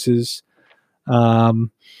road races.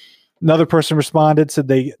 Another person responded, said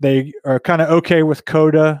they are kind of okay with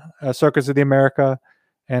COTA, Circuits of the America,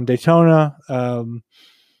 and Daytona,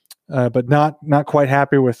 but not quite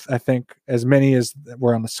happy with, I think, as many as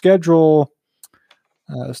were on the schedule.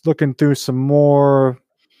 I was looking through some more.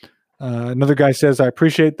 Another guy says, I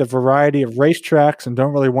appreciate the variety of racetracks and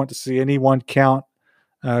don't really want to see any one count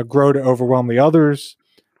grow to overwhelm the others.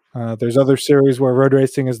 There's other series where road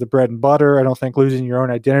racing is the bread and butter. I don't think losing your own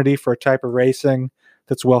identity for a type of racing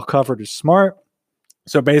that's well covered is smart.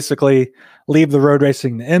 So basically, leave the road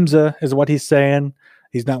racing to IMSA is what he's saying.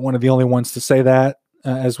 He's not one of the only ones to say that,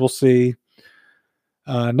 as we'll see.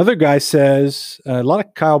 Another guy says, a lot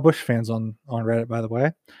of Kyle Busch fans on Reddit, by the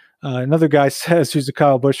way. Another guy says, who's a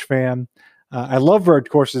Kyle Busch fan, I love road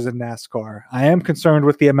courses in NASCAR. I am concerned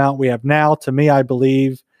with the amount we have now. To me, I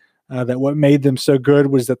believe that what made them so good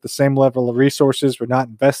was that the same level of resources were not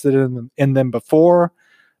invested in them before,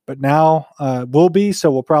 but now will be.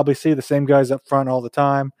 So we'll probably see the same guys up front all the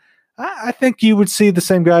time. I think you would see the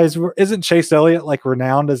same guys. Isn't Chase Elliott like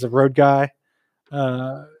renowned as a road guy?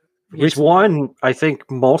 He's won, I think,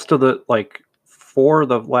 most of the for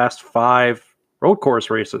the last 5 road course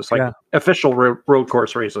races, official road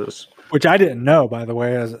course races, which I didn't know, by the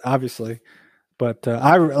way, as obviously. But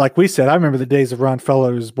like we said, I remember the days of Ron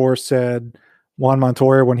Fellows, Boris said, Juan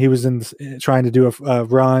Montoya when he was trying to do a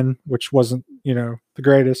run, which wasn't the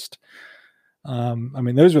greatest.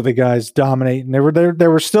 Those were the guys dominating. There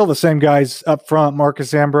were still the same guys up front,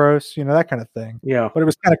 Marcus Ambrose, that kind of thing. Yeah, but it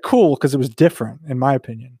was kind of cool because it was different, in my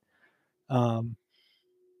opinion.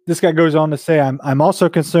 This guy goes on to say, I'm also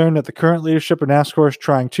concerned that the current leadership of NASCAR is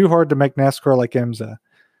trying too hard to make NASCAR like IMSA.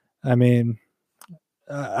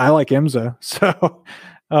 I like IMSA, so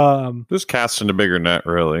just casting a bigger net,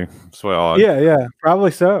 really. That's what yeah,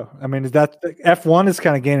 probably so. Is that F1 is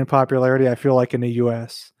kind of gaining popularity, I feel like, in the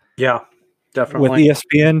US. Yeah, definitely. With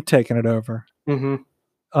ESPN taking it over.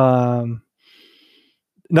 Mm-hmm.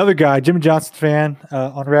 Another guy, Jimmy Johnson fan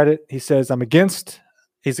on Reddit, he says,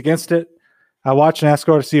 he's against it. I watch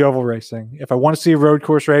NASCAR to see oval racing. If I want to see road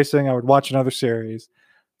course racing, I would watch another series.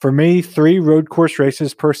 For me, 3 road course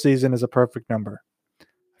races per season is a perfect number. I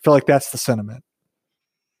feel like that's the sentiment.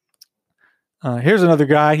 Here's another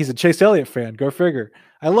guy. He's a Chase Elliott fan. Go figure.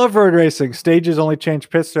 I love road racing. Stages only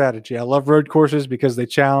change pit strategy. I love road courses because they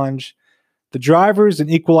challenge the drivers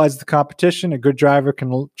and equalize the competition. A good driver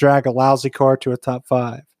can drag a lousy car to a top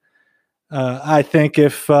 5. I think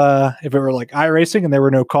if it were like iRacing and there were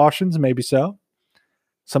no cautions, maybe so.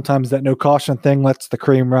 Sometimes that no caution thing lets the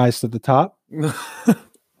cream rise to the top.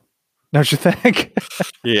 Don't you think?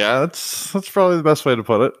 Yeah, that's probably the best way to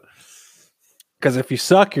put it. Because if you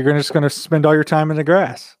suck, you're just going to spend all your time in the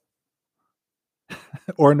grass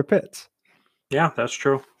or in the pits. Yeah, that's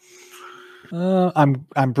true.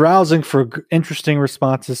 I'm browsing for interesting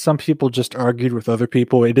responses. Some people just argued with other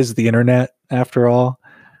people. It is the internet, after all.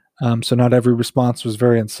 So not every response was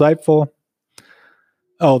very insightful.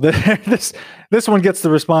 Oh, this one gets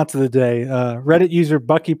the response of the day. Reddit user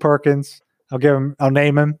Bucky Perkins. I'll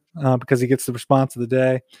name him because he gets the response of the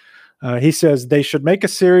day. He says they should make a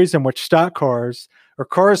series in which stock cars or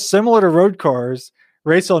cars similar to road cars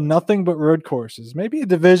race on nothing but road courses. Maybe a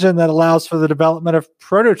division that allows for the development of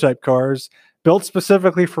prototype cars built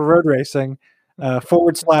specifically for road racing.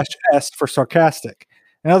 /S for sarcastic.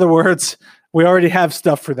 In other words, we already have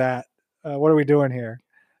stuff for that. What are we doing here?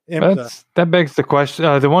 That begs the question.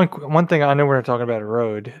 The one thing I know we're not talking about a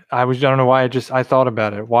road. I don't know why I thought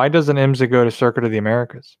about it. Why doesn't IMSA go to Circuit of the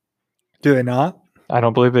Americas? Do they not? I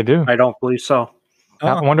don't believe they do. I don't believe so.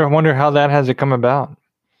 I wonder how that has come about.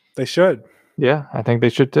 They should. Yeah, I think they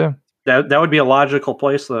should too. That would be a logical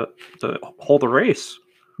place to hold a race.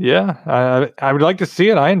 Yeah, I would like to see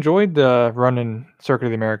it. I enjoyed running Circuit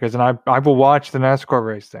of the Americas, and I will watch the NASCAR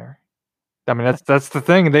race there. That's the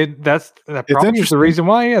thing. That probably is the reason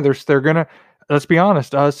why. Yeah, they're gonna let's be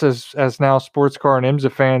honest, us as now sports car and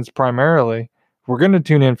IMSA fans primarily, we're going to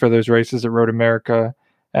tune in for those races at Road America,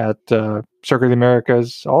 at Circuit of the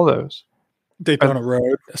Americas, all those. Daytona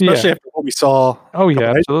Road, especially after what we saw. Oh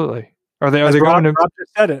yeah, absolutely. Are they Rob, going to? Rob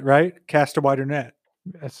just said it right. Cast a wider net.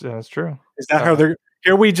 That's true. Is that how they're?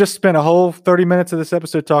 Here we just spent a whole 30 minutes of this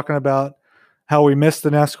episode talking about how we missed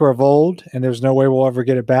the NASCAR of old, and there's no way we'll ever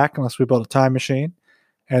get it back unless we build a time machine.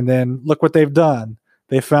 And then look what they've done.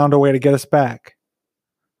 They found a way to get us back.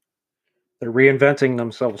 They're reinventing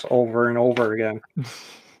themselves over and over again.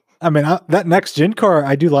 I mean, that next gen car,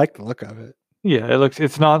 I do like the look of it. Yeah,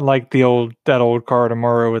 it's not like that old car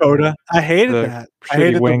tomorrow with Coda. I hated that. I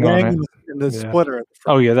hated the wing and the splitter at the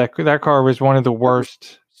front. Oh yeah, that car was one of the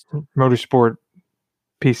worst motorsport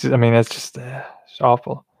pieces. I mean, that's just it's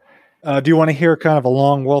awful. Do you want to hear kind of a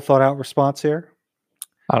long, well thought out response here?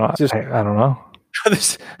 I don't know.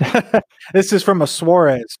 This is from a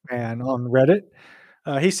Suarez fan on Reddit.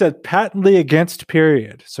 He said, patently against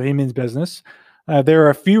period. So he means business. There are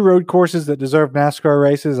a few road courses that deserve NASCAR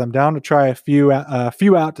races. I'm down to try a few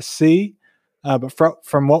out to see. But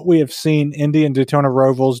from what we have seen, Indy and Daytona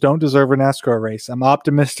Rovals don't deserve a NASCAR race. I'm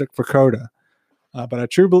optimistic for COTA. But I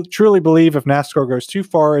truly believe if NASCAR goes too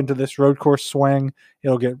far into this road course swing,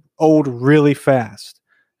 it'll get old really fast.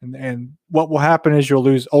 And what will happen is you'll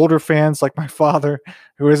lose older fans like my father,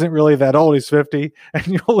 who isn't really that old. He's 50, and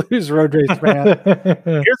you'll lose road race fans.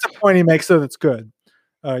 Here's a point he makes that's good.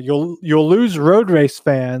 You'll lose road race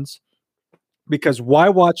fans because why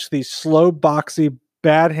watch these slow, boxy,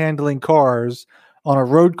 bad handling cars on a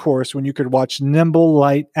road course when you could watch nimble,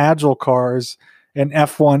 light, agile cars in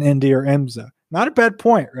F1, Indy, or IMSA? Not a bad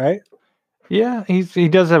point, right? Yeah, he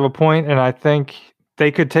does have a point, and I think they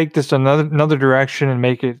could take this another direction and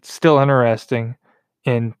make it still interesting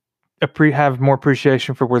and have more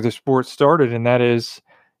appreciation for where the sport started, and that is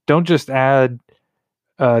don't just add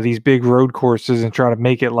these big road courses and try to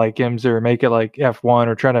make it like IMSA or make it like F1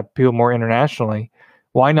 or try to appeal more internationally.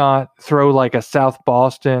 Why not throw like a South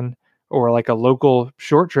Boston or like a local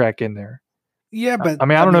short track in there? Yeah, but I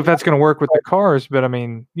don't know if that's going to work with the cars, but I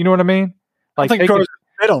mean, you know what I mean? Like, I think cars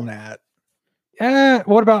fit on that. Yeah.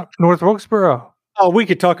 What about North Wilkesboro? Oh, we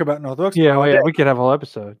could talk about North Wilkesboro. Yeah, we could have a whole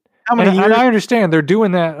episode. How many years? And I understand they're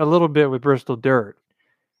doing that a little bit with Bristol Dirt,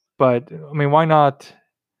 but I mean, why not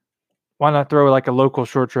throw like a local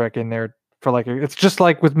short track in there for like it's just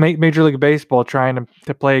like with Major League Baseball trying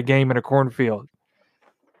to play a game in a cornfield.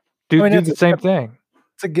 Do the same thing.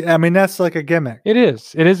 That's like a gimmick. It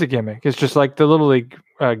is a gimmick. It's just like the Little League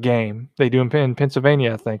game they do in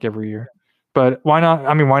Pennsylvania, I think, every year. But why not?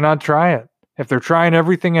 I mean, why not try it? If they're trying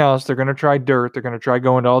everything else, they're going to try dirt. They're going to try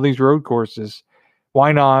going to all these road courses.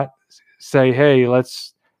 Why not say, hey,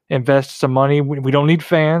 let's invest some money? We don't need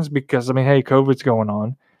fans because, I mean, hey, COVID's going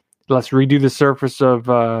on. Let's redo the surface of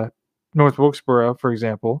North Wilkesboro, for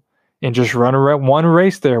example, and just run one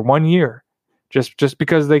race there 1 year, just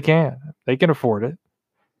because they can afford it.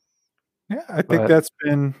 Yeah, I think that's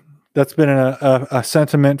been a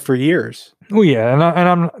sentiment for years. Oh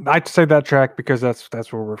yeah, I'd say that track because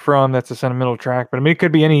that's where we're from. That's a sentimental track, but I mean it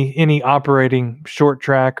could be any operating short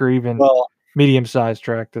track or even medium-sized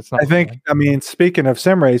track. That's not. I think. I mean, speaking of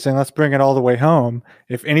sim racing, let's bring it all the way home.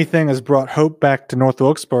 If anything has brought hope back to North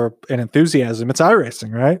Wilkesboro and enthusiasm, it's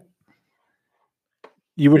iRacing, right?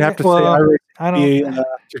 You would have to say iRacing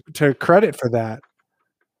to credit for that.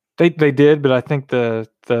 They did, but I think the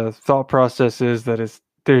thought process is that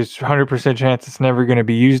there's 100% chance it's never going to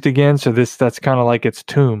be used again. So that's kind of like its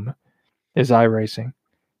tomb is iRacing.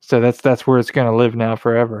 So that's where it's going to live now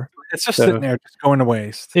forever. It's just sitting there, just going to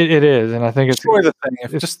waste. It is, and I think it's the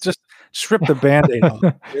thing. Just strip the Band-Aid off.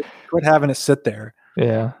 Quit having it sit there.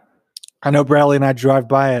 Yeah, I know Bradley and I drive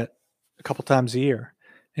by it a couple times a year.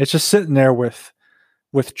 It's just sitting there with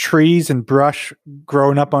trees and brush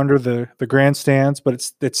growing up under the grandstands, but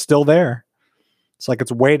it's still there. It's like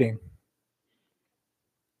it's waiting.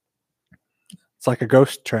 It's like a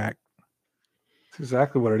ghost track. That's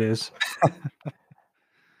exactly what it is.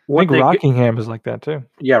 I think Rockingham is like that too.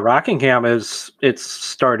 Yeah, Rockingham it's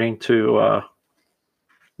starting to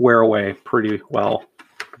wear away pretty well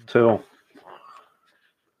too.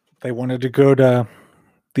 They wanted to go to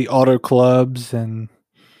the auto clubs and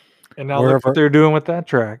now look what they're doing with that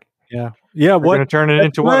track. Yeah. They're going to turn it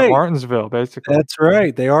into Martinsville, basically. That's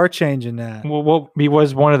right. They are changing that. Well, he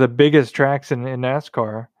was one of the biggest tracks in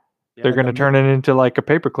NASCAR. Yeah, they're going to turn it into like a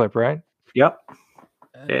paperclip, right? Yep.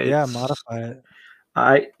 Modify it.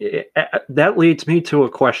 That leads me to a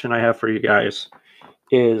question I have for you guys.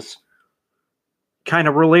 Is kind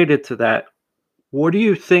of related to that. What do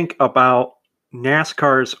you think about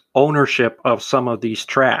NASCAR's ownership of some of these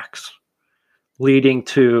tracks? leading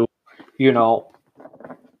to,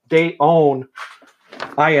 they own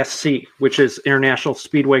ISC, which is International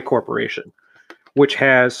Speedway Corporation, which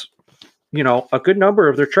has, a good number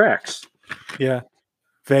of their tracks. Yeah.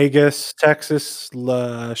 Vegas, Texas,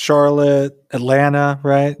 Charlotte, Atlanta,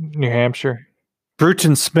 right? New Hampshire.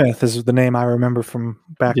 Bruton Smith is the name I remember from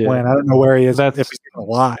back Yeah. when. I don't know where he is, That's- if he's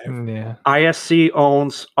alive. Yeah. ISC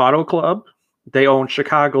owns Auto Club. They own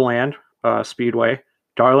Chicagoland Speedway,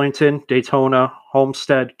 Darlington, Daytona,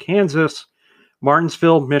 Homestead, Kansas,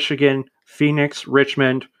 Martinsville, Michigan, Phoenix,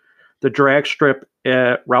 Richmond, the drag strip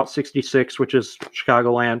at Route 66, which is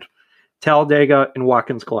Chicagoland, Talladega, and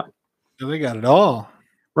Watkins Glen. So they got it all.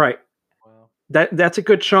 Right. That's a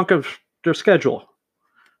good chunk of their schedule.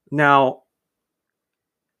 Now,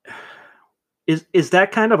 is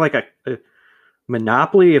that kind of like a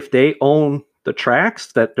monopoly if they own the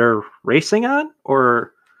tracks that they're racing on,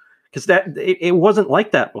 or because it wasn't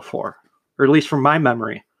like that before, or at least from my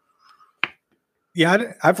memory?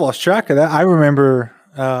 Yeah, I've lost track of that. I remember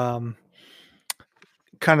kind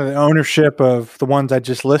of the ownership of the ones I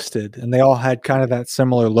just listed, and they all had kind of that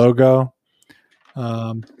similar logo.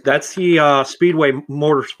 That's the Speedway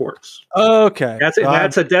Motorsports. Okay, That's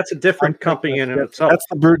So a different company in itself. That's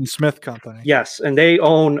the Bruton Smith company. Yes, and they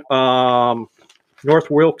own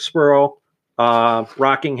North Wilkesboro,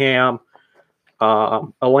 Rockingham,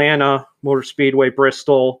 Atlanta Motor Speedway,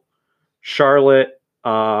 Bristol, Charlotte,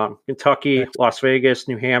 Kentucky, Las Vegas,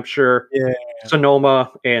 New Hampshire, Yeah.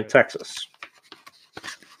 Sonoma, and Texas.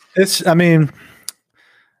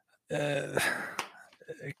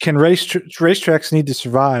 Can racetracks need to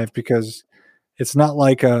survive, because it's not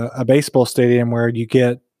like a baseball stadium where you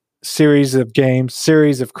get series of games,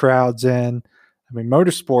 series of crowds in. I mean,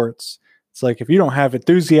 motorsports, it's like if you don't have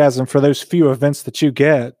enthusiasm for those few events that you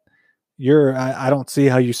get, I don't see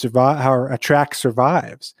how you survive, how a track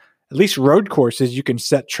survives. At least road courses, you can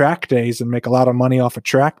set track days and make a lot of money off of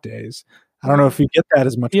track days. I don't know if you get that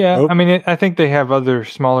as much. Yeah, I mean, I think they have other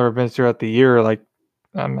smaller events throughout the year, like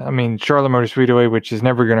Charlotte Motor Speedway, which is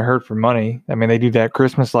never going to hurt for money. I mean, they do that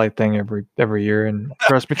Christmas light thing every year, and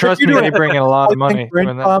trust me, they bring in a lot of money. You're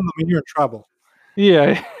in trouble.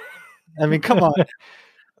 Yeah, I mean, come on.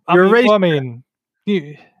 I don't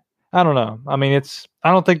know. I mean,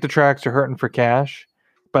 I don't think the tracks are hurting for cash,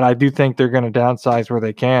 but I do think they're going to downsize where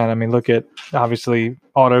they can. I mean, look at obviously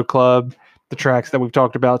Auto Club, the tracks that we've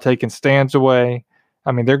talked about taking stands away.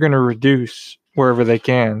 I mean, they're going to reduce wherever they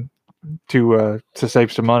can to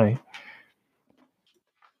save some money.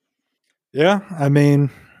 Yeah, I mean,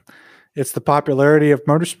 it's the popularity of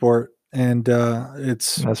motorsport, and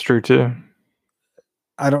that's true too.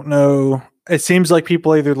 I don't know. It seems like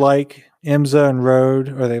people either like IMSA and road,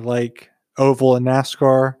 or they like oval and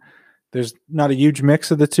NASCAR. There's not a huge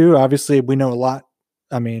mix of the two. Obviously, we know a lot.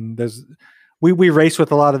 I mean, we race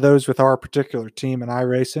with a lot of those with our particular team in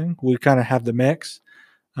iRacing. We kind of have the mix,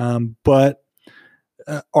 but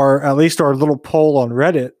at least our little poll on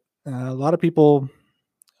Reddit, a lot of people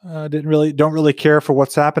don't really care for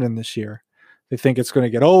what's happening this year. They think it's going to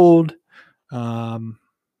get old.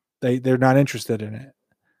 They're not interested in it.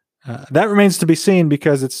 That remains to be seen,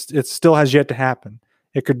 because it still has yet to happen.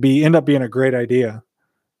 It could end up being a great idea.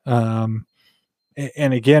 And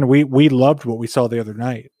again, we loved what we saw the other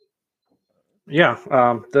night. Yeah,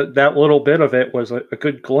 that little bit of it was a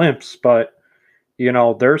good glimpse, but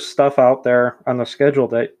there's stuff out there on the schedule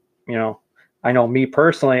that I know me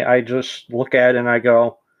personally, I just look at it and I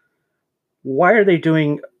go, why are they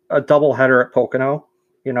doing a doubleheader at Pocono?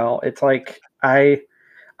 It's like I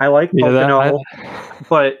like Pocono,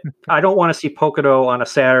 but I don't want to see Pocono on a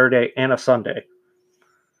Saturday and a Sunday.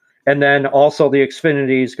 And then also the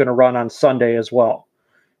Xfinity is going to run on Sunday as well.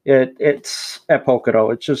 It's at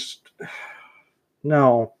Pocono. It's just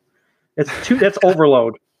no. That's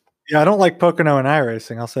overload. Yeah, I don't like Pocono and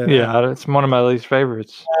iRacing. I'll say that. Yeah, it's one of my least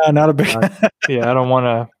favorites. Not a big. Yeah, I don't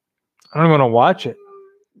want to watch it.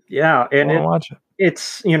 Yeah, and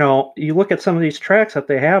it's you look at some of these tracks that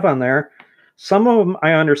they have on there. Some of them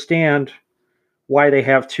I understand why they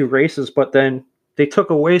have two races, but then they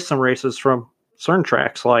took away some races from certain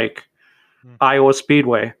tracks like Iowa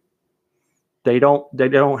Speedway. They don't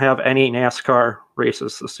have any NASCAR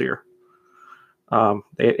races this year.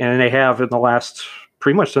 They have in the last,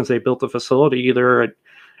 pretty much since they built the facility, either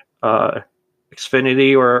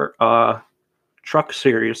Xfinity or Truck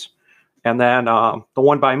Series. And then the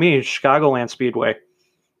one by me, Chicagoland Speedway,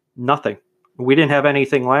 nothing. We didn't have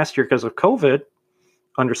anything last year because of COVID,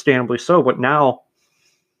 understandably so, but now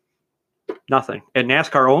nothing. And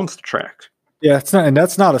NASCAR owns the track. Yeah,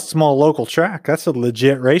 that's not a small local track. That's a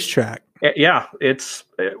legit racetrack. Yeah, it's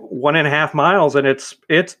 1.5 miles, and it's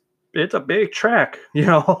it's a big track, you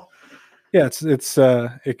know. Yeah,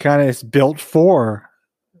 it kind of is built for,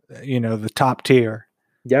 the top tier.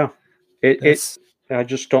 Yeah, I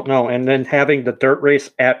just don't know. And then having the dirt race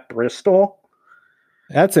at Bristol.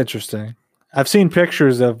 That's interesting. I've seen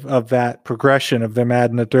pictures of that progression of them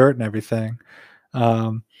adding the dirt and everything.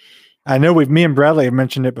 I know me and Bradley have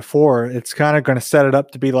mentioned it before. It's kind of going to set it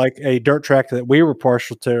up to be like a dirt track that we were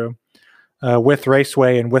partial to, with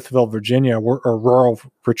Raceway in Wytheville, Virginia, or Rural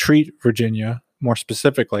Retreat, Virginia, more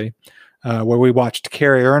specifically, where we watched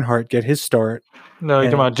Kerry Earnhardt get his start. No,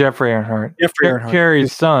 you're talking about Jeffrey Earnhardt. Jeffrey Earnhardt.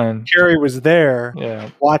 Kerry's son. Kerry was there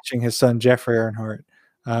watching his son, Jeffrey Earnhardt.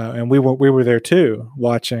 And we were there too,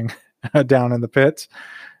 watching down in the pits,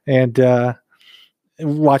 and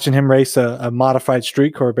watching him race a modified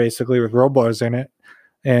street car, basically with roll-bars in it.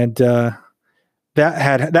 And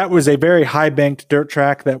that was a very high banked dirt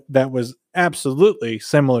track that was absolutely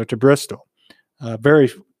similar to Bristol.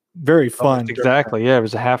 Very, very fun. Exactly. Yeah, it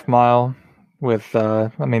was a half mile with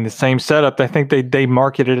the same setup. I think they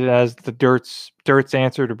marketed it as the dirt's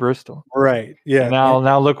answer to Bristol. Right. Yeah. And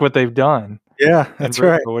now look what they've done. Yeah, that's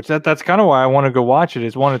right. Which that's kind of why I want to go watch it.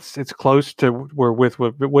 Is one, it's close to where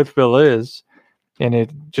Wytheville is, and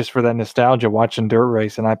it just for that nostalgia watching dirt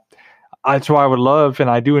race. And that's why I would love,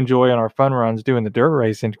 and I do enjoy on our fun runs doing the dirt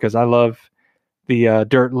racing, because I love the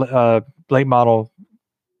dirt late model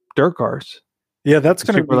dirt cars. Yeah, that's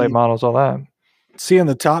going to be late models, all that. Seeing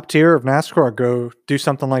the top tier of NASCAR go do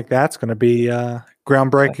something like that's going to be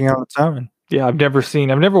groundbreaking on its own. Yeah, I've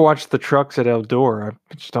never watched the trucks at Eldor.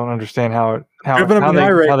 I just don't understand how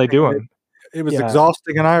they do it. It was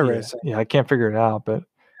exhausting in iRacing. Yeah, I can't figure it out, but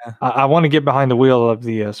I want to get behind the wheel of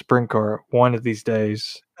the sprint car one of these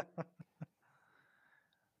days.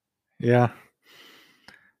 Yeah.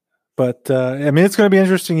 But it's going to be an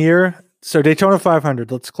interesting year. So Daytona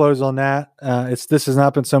 500, let's close on that. This has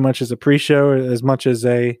not been so much as a pre-show as much as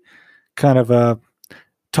a kind of a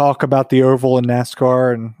talk about the oval in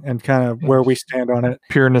NASCAR and kind of where we stand on it.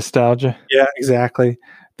 Pure nostalgia. Yeah, exactly.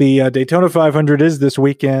 The Daytona 500 is this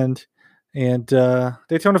weekend, and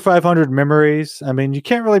Daytona 500 memories. I mean, you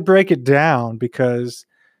can't really break it down because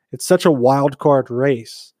it's such a wild card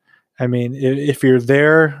race. I mean, if you're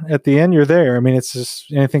there at the end, you're there. I mean, it's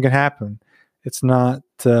just anything can happen. It's not,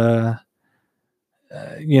 I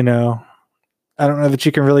don't know that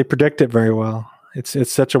you can really predict it very well. It's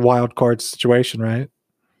such a wild card situation, right?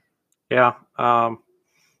 Yeah.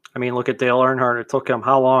 Look at Dale Earnhardt. It took him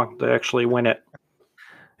how long to actually win it?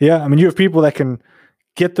 Yeah. I mean, you have people that can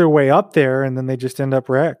get their way up there and then they just end up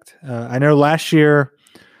wrecked. I know last year,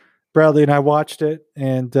 Bradley and I watched it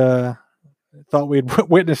and thought we'd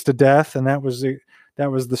witnessed a death. And that was the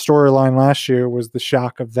storyline last year, was the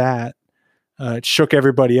shock of that. It shook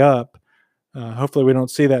everybody up. Hopefully we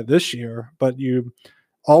don't see that this year, but you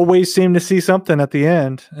always seem to see something at the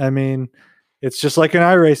end. I mean, it's just like in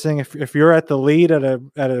iRacing. If you're at the lead at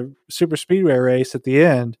a super speedway race at the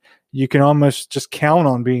end, you can almost just count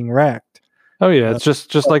on being wrecked. Oh yeah, it's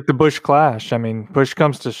just like the Busch Clash. I mean, push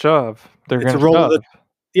comes to shove, they're going to shove.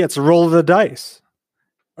 It's a roll of the dice.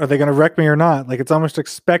 Are they going to wreck me or not? Like, it's almost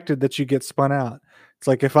expected that you get spun out. It's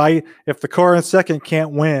like if the car in second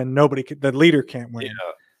can't win, the leader can't win. Yeah.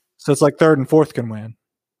 So it's like third and fourth can win.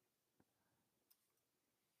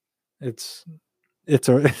 It's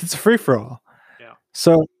a free for all. Yeah.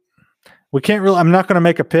 So we can't really. I'm not going to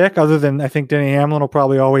make a pick other than I think Denny Hamlin will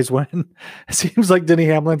probably always win. It seems like Denny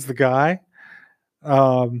Hamlin's the guy.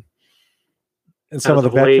 And some of the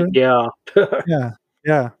veterans,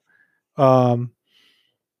 yeah.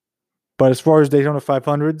 But as far as Daytona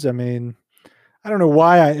 500s, I mean, I don't know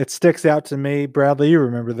why it sticks out to me. Bradley, you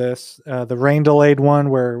remember this? The rain delayed one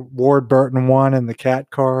where Ward Burton won in the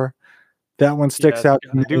cat car. That one sticks out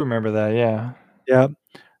to me. I do remember that, yeah. Yeah.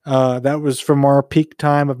 That was from our peak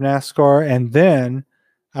time of NASCAR. And then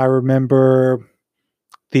I remember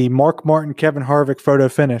the Mark Martin, Kevin Harvick photo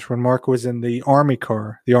finish when Mark was in the Army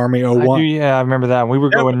car, the Army 01. I remember that. We were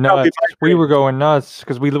going nuts. We were going nuts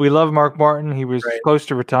because we love Mark Martin. He was close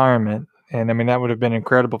to retirement. And I mean, that would have been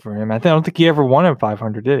incredible for him. I don't think he ever won in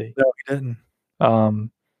 500, did he? No, he didn't.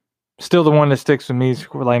 Still, the one that sticks with me,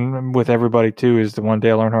 with everybody too, is the one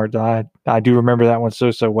Dale Earnhardt died. I do remember that one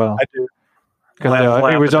so well. I do.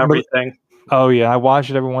 Because it was everything. Oh yeah, I watched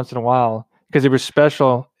it every once in a while because it was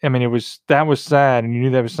special. I mean, that was sad, and you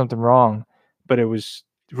knew there was something wrong. But it was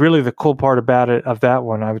really the cool part about it. Of that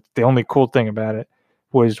one, the only cool thing about it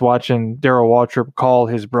was watching Darrell Waltrip call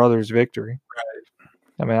his brother's victory. Right.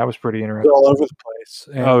 I mean, that was pretty interesting. All over the place.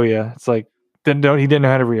 And it's like he didn't know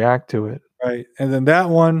how to react to it. Right. And then that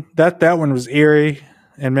one was eerie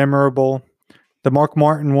and memorable. the Mark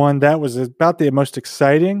Martin one, that was about the most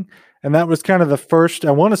exciting. And that was kind of the first,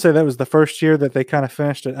 I want to say that was the first year that they kind of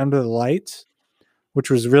finished it under the lights, which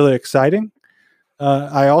was really exciting.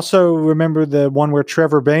 I also remember the one where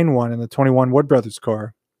Trevor Bayne won in the 21 Wood Brothers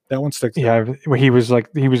car. That one sticks out. Yeah, he was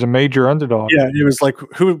a major underdog. Yeah, it was like,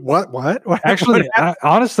 who, what? Actually,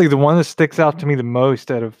 honestly, the one that sticks out to me the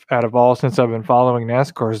most out of all since I've been following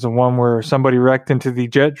NASCAR is the one where somebody wrecked into the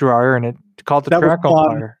jet dryer and it caught the track on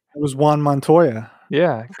fire. It was Juan Montoya.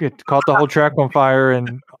 Yeah, it caught the whole track on fire,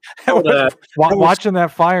 and watching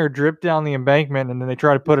that fire drip down the embankment, and then they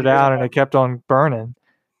tried to put it out, and it kept on burning,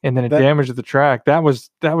 and then it damaged the track. That was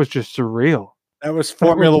just surreal. That was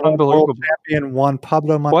Formula One world champion Juan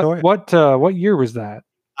Pablo Montoya. What year was that?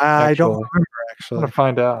 I don't remember, actually. I'm gonna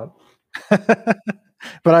find out.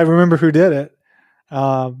 But I remember who did it.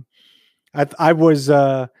 I was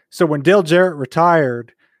so when Dale Jarrett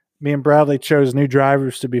retired, me and Bradley chose new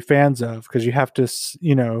drivers to be fans of because you have to,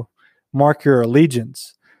 mark your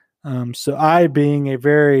allegiance. So I, being a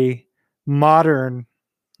very modern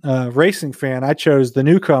racing fan, I chose the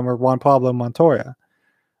newcomer Juan Pablo Montoya.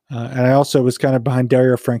 And I also was kind of behind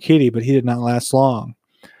Dario Franchitti, but he did not last long.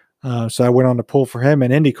 So I went on to pull for him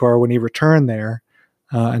in IndyCar when he returned there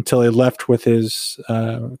until he left with his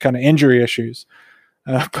kind of injury issues.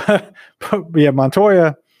 But yeah,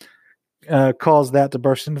 Montoya caused that to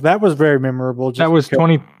burst into. That was very memorable. That was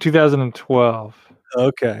 2012.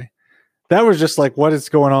 Okay. That was just like, what is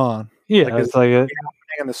going on? Yeah, like, it's like happening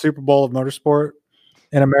in the Super Bowl of motorsport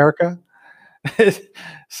in America.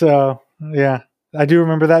 So, yeah. I do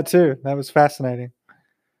remember that too. That was fascinating.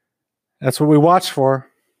 That's what we watched for.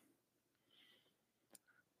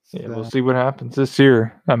 Yeah, we'll see what happens this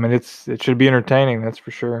year. I mean, it should be entertaining, that's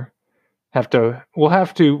for sure.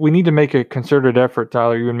 We need to make a concerted effort,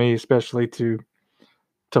 Tyler, you and me especially, to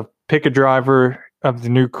pick a driver of the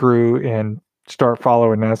new crew and start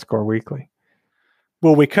following NASCAR weekly.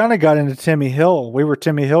 Well, we kind of got into Timmy Hill. We were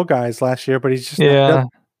Timmy Hill guys last year, but he's just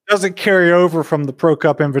doesn't carry over from the Pro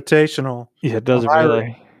Cup Invitational. Yeah, it doesn't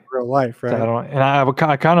really. Real life, right? So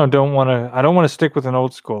I kind of don't want to. I don't want to stick with an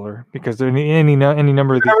old schooler because any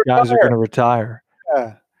number of these guys are going to retire.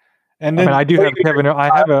 Yeah, and then I do have Kevin.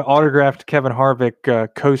 I have an autographed Kevin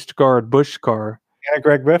Harvick Coast Guard Busch car. And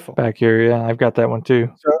Greg Biffle back here. Yeah, I've got that one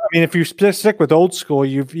too. So I mean, if you stick with old school,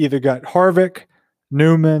 you've either got Harvick,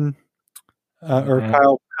 Newman, or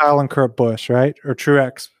Kyle and Kurt Busch, right? Or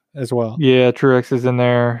Truex as well. Yeah, Truex is in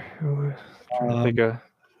there.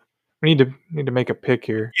 We need to make a pick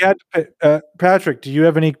here. Yeah, Patrick, do you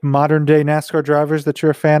have any modern day NASCAR drivers that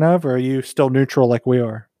you're a fan of, or are you still neutral like we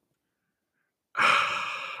are?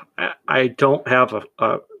 I don't have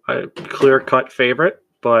a clear cut favorite,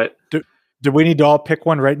 but do we need to all pick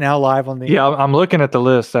one right now live on the? Yeah, I'm looking at the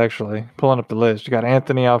list actually, pulling up the list. You got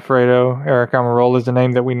Anthony Alfredo, Eric Almirola is the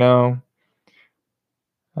name that we know.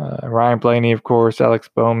 Ryan Blaney, of course, Alex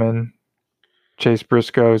Bowman, Chase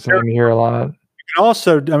Briscoe is the name you hear a lot. You can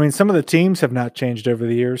also, I mean, some of the teams have not changed over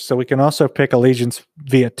the years, so we can also pick allegiance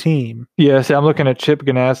via team. Yeah, see, I'm looking at Chip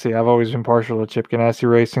Ganassi. I've always been partial to Chip Ganassi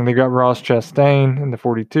Racing. They got Ross Chastain in the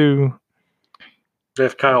 42. They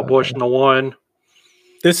have Kyle Busch in the 1.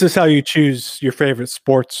 This is how you choose your favorite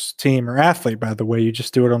sports team or athlete, by the way. You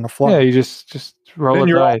just do it on the fly. Yeah, you just roll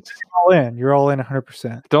the dice. You're all in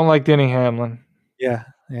 100%. Don't like Denny Hamlin. Yeah.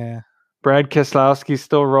 Brad Keselowski's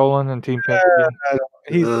still rolling in Team Penske.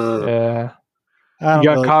 You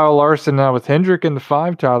got Kyle Larson now with Hendrick in the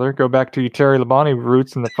 5, Tyler. Go back to your Terry Labonte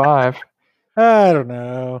roots in the 5. I don't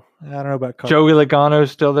know about Kyle. Joey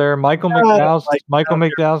Logano's still there. Michael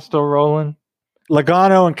McDowell's still rolling.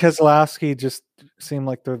 Logano and Keselowski just seem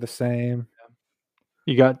like they're the same.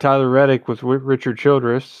 You got Tyler Reddick with Richard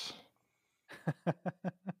Childress.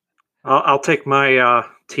 I'll take my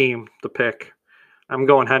team to pick. I'm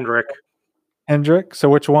going Hendrick. Hendrick? So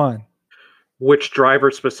which one? Which driver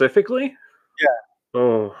specifically? Yeah.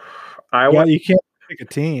 Oh, you can't pick a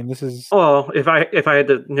team. This is. Oh, if I had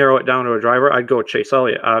to narrow it down to a driver, I'd go with Chase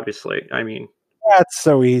Elliott. Obviously, I mean that's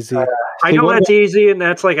so easy. I know that's easy, and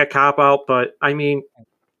that's like a cop out. But I mean,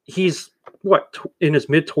 he's in his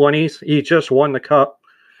mid-20s. He just won the Cup.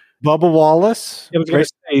 Bubba Wallace.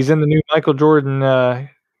 He's in the new Michael Jordan.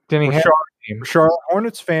 Denny Hamlin team. Charlotte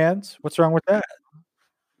Hornets fans. What's wrong with that?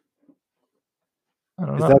 I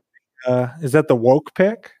don't know. Is that the woke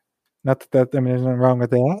pick? Not that. I mean, there's nothing wrong with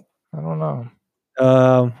that. I don't know.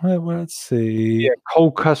 Let's see. Yeah,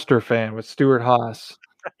 Cole Custer fan with Stuart Haas.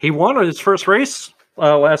 He won his first race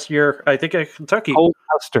last year, I think, at Kentucky. Cole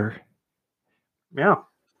Custer. Yeah.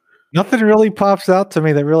 Nothing really pops out to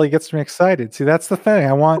me that really gets me excited. See, that's the thing.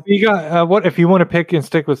 I want. You got what if you want to pick and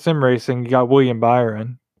stick with sim racing? You got William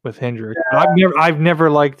Byron. with Hendrick. I've never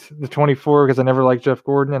liked the 24 because I never liked Jeff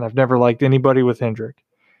Gordon, and I've never liked anybody with Hendrick.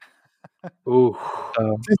 Ooh.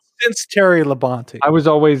 Since Terry Labonte. I was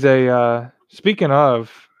always a speaking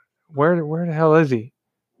of where the hell is he?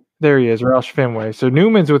 There he is, Roush Fenway. So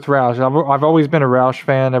Newman's with Roush. I've always been a Roush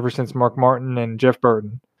fan ever since Mark Martin and Jeff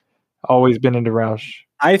Burton. Always been into Roush.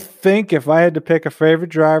 I think if I had to pick a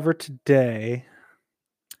favorite driver today,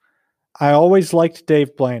 I always liked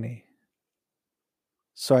Dave Blaney.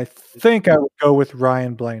 So I think I would go with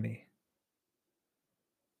Ryan Blaney.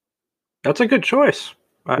 That's a good choice.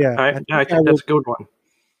 I think that's a good one.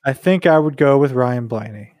 I think I would go with Ryan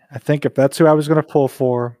Blaney. I think if that's who I was going to pull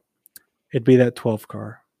for, it'd be that 12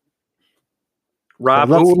 car. Rob,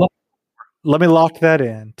 So let me lock that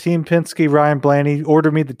in. Team Penske, Ryan Blaney.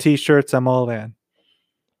 Order me the T-shirts. I'm all in.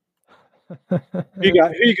 Who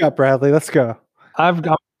you got, Bradley? Let's go. I'm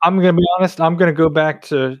going to be honest. I'm going to go back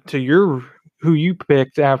to your who you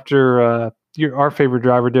picked after our favorite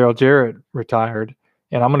driver, Dale Jarrett, retired.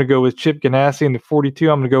 And I'm going to go with Chip Ganassi in the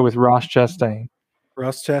 42. I'm going to go with Ross Chastain.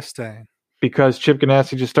 Ross Chastain. Because Chip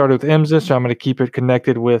Ganassi just started with IMSA, so I'm going to keep it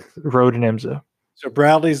connected with Road and IMSA. So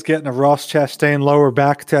Bradley's getting a Ross Chastain lower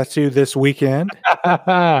back tattoo this weekend.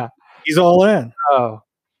 He's all in. Oh,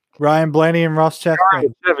 Ryan Blaney and Ross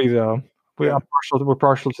Chastain. Chevy though. We're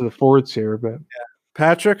partial to the Fords here, but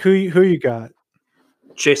Patrick, who you got?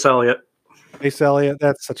 Chase Elliott. Chase Elliott.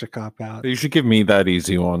 That's such a cop out. You should give me that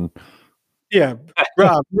easy one. Yeah,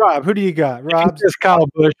 Rob, who do you got? Rob, just Kyle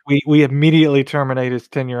Busch. We immediately terminate his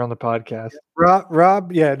tenure on the podcast.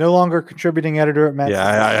 Rob, yeah, no longer contributing editor at Matt.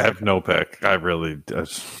 Yeah, I have no pick. I really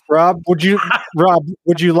just. Rob, would you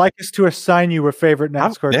like us to assign you a favorite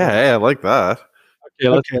NASCAR? Yeah, I like that. Okay,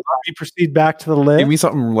 let me proceed back to the list. Give me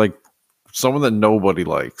something like someone that nobody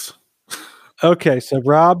likes. Okay, so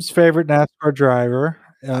Rob's favorite NASCAR driver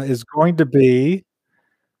is going to be.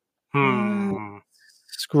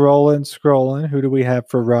 Scrolling. Who do we have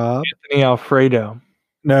for Rob? Anthony Alfredo.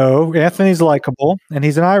 No, Anthony's likable, and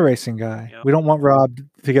he's an iRacing guy. Yep. We don't want Rob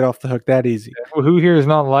to get off the hook that easy. Well, who here is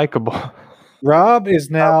not likable? Rob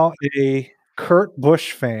is now a Kurt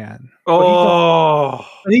Busch fan. Oh,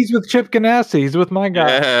 He's with Chip Ganassi. He's with my guy.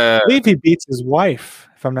 Yeah. I believe he beats his wife,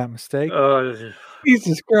 if I'm not mistaken.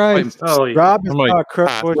 Jesus Christ. Rob is now a Kurt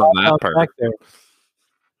pass Busch on that Unpack part. there.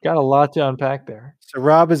 Got a lot to unpack there. So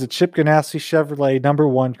Rob is a Chip Ganassi Chevrolet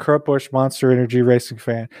 #1 Kurt Busch Monster Energy racing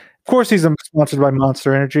fan. Of course, he's sponsored by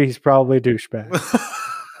Monster Energy. He's probably a douchebag.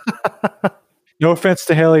 No offense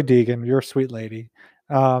to Haley Deegan, you're a sweet lady.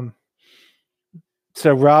 So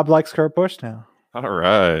Rob likes Kurt Busch now. All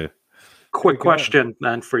right. quick question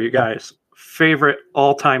then for you guys. Favorite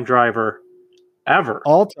all-time driver ever?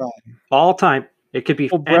 All time. All time. It could be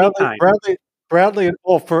anytime. Bradley.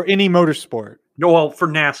 Oh, for any motorsport. No, well, for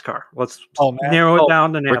NASCAR. Let's Oh, man. narrow it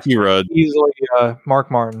down to NASCAR. Ricky Rudd. Easily, Mark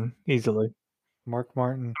Martin. Easily. Mark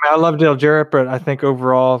Martin. I love Dale Jarrett, but I think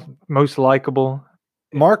overall most likable.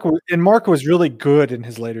 Mark was really good in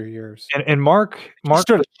his later years. And Mark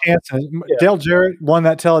stood a chance. Dale Jarrett won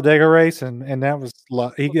that Talladega race, and that was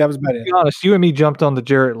that was about to it. be honest, you and me jumped on the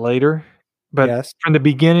Jarrett later, but Yes. from the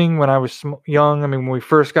beginning when I was young, I mean, when we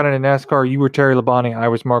first got into NASCAR, you were Terry Labonte, I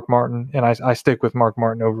was Mark Martin, and I stick with Mark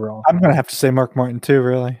Martin overall. I'm gonna have to say Mark Martin too.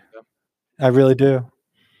 Really, I really do.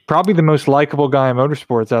 Probably the most likable guy in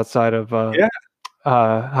motorsports outside of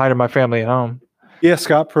Height of My Family at Home. Yeah,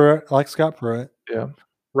 Scott Pruitt. I like Scott Pruitt. Yeah.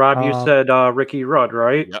 Rob, you said Ricky Rudd,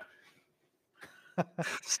 right? Yeah.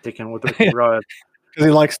 Sticking with Ricky Rudd. Because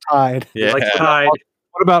he likes Tide. Yeah. Like Tide.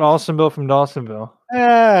 What about Alstonville from Dawsonville?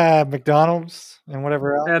 McDonald's and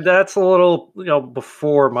whatever else. And that's a little,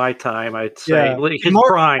 before my time, I'd say. Yeah. Like his Mark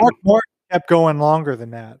prime. kept going longer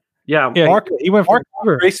than that. Yeah. Yeah, Mark, he went Mark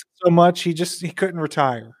forever. raced so much he couldn't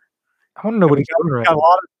retire. I want to know what he's doing right Got a now.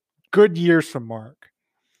 lot of good years from Mark.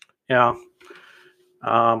 Yeah.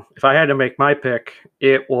 If I had to make my pick,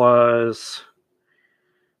 it was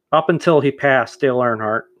up until he passed Dale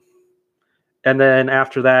Earnhardt. And then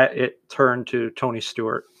after that, it turned to Tony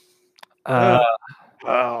Stewart.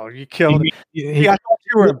 Oh, you killed me. He- I thought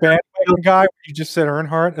you were a bandwagon guy. You just said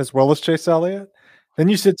Earnhardt as well as Chase Elliott. Then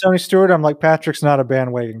you said Tony Stewart. I'm like, Patrick's not a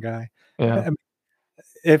bandwagon guy. yeah.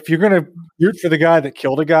 If you're going to root for the guy that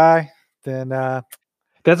killed a guy, then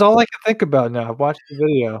That's all I can think about now. I've watched the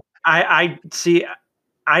video. I see.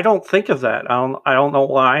 I don't think of that. I don't know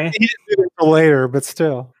why. he didn't do it till later, but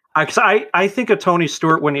still. I think of Tony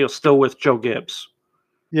Stewart when he was still with Joe Gibbs.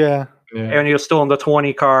 Yeah. Yeah. And he was still in the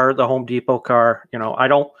 20 car, the Home Depot car. I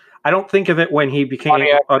don't think of it when he became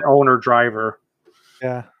Pontiac. an owner driver.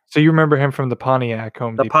 Yeah. So you remember him from the Pontiac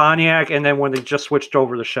Home The Depot. Pontiac, and then when they just switched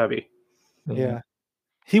over the Chevy. Yeah.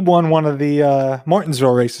 He won one of the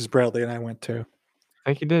Martinsville races Bradley and I went to. I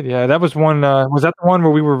think he did. Yeah, that was one. Was that the one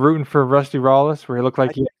where we were rooting for Rusty Rawless, where he looked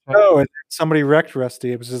like and somebody wrecked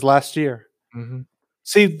Rusty. It was his last year. Mm-hmm.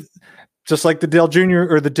 See, just like the Dale Jr.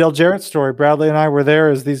 or the Dale Jarrett story, Bradley and I were there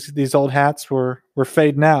as these old hats were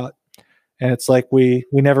fading out, and it's like we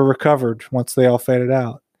never recovered once they all faded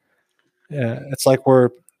out. It's like we're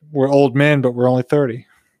old men, but we're only 30.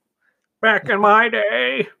 Back in my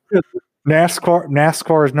day,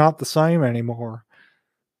 NASCAR is not the same anymore.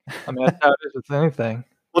 I mean, that's how it is with anything.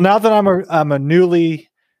 Well, now that I'm a newly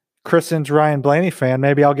christened Ryan Blaney fan,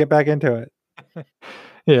 maybe I'll get back into it.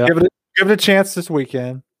 Yeah, give it a chance this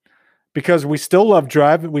weekend because we still love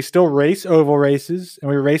driving. We still race oval races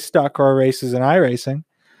and we race stock car races and iRacing.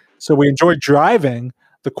 So we enjoy driving.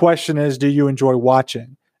 The question is, do you enjoy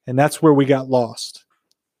watching? And that's where we got lost.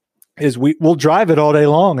 Is we'll drive it all day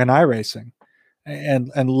long in iRacing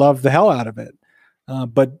and love the hell out of it.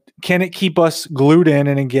 But can it keep us glued in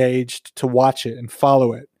and engaged to watch it and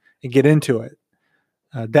follow it and get into it?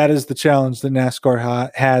 That is the challenge that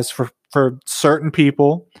NASCAR has for certain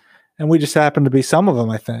people. And we just happen to be some of them,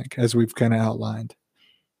 I think, as we've kind of outlined.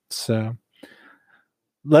 So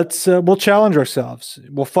we'll challenge ourselves.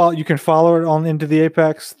 You can follow it on Into the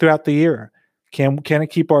Apex throughout the year. Can it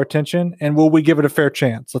keep our attention? And will we give it a fair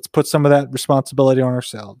chance? Let's put some of that responsibility on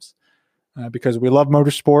ourselves because we love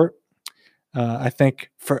motorsport. I think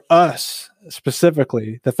for us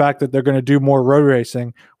specifically, the fact that they're going to do more road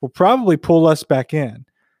racing will probably pull us back in.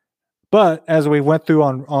 But as we went through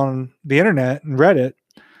on the internet and Reddit,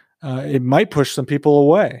 it might push some people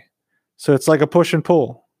away. So it's like a push and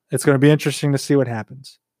pull. It's going to be interesting to see what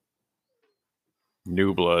happens.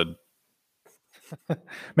 New blood.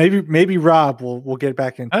 Maybe Rob will get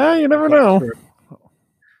back in. You never know.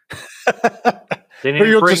 They need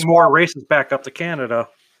to bring more races back up to Canada.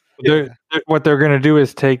 What they're going to do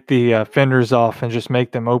is take the fenders off and just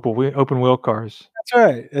make them open wheel cars. That's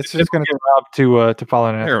right. It's just going to get Rob to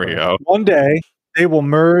follow NASCAR. There we go. One day they will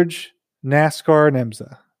merge NASCAR and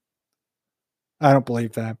IMSA. I don't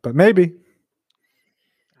believe that, but maybe.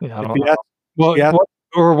 Yeah, I don't know. Well,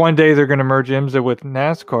 or one day they're going to merge IMSA with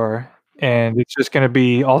NASCAR, and it's just going to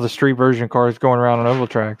be all the street version cars going around on oval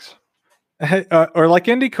tracks. Or like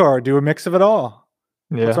IndyCar, do a mix of it all.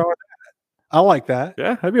 Yeah. What's wrong with that? I like that.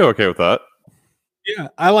 Yeah, I'd be okay with that. Yeah,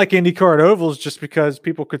 I like IndyCar at ovals just because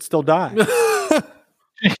people could still die.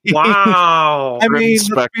 Wow. I mean,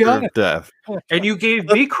 let's be honest. Of death. And you gave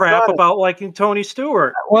me crap about liking Tony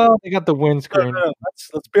Stewart. Well, they got the windscreen. No.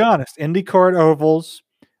 Let's be honest. IndyCar at ovals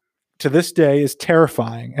to this day is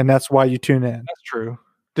terrifying, and that's why you tune in. That's true.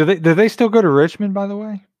 Do they still go to Richmond, by the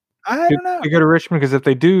way? I don't know. They go to Richmond because if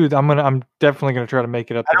they do, I'm definitely gonna try to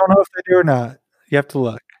make it up there. I don't know if they do or not. You have to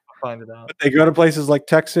look. I'll find it out. But they go to places like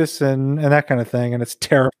Texas and that kind of thing, and it's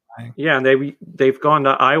terrifying. Yeah, and they've gone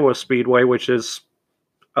to Iowa Speedway, which is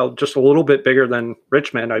just a little bit bigger than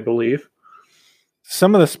Richmond, I believe.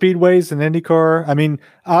 Some of the speedways in IndyCar, I mean,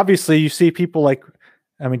 obviously you see people like,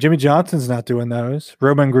 Jimmy Johnson's not doing those.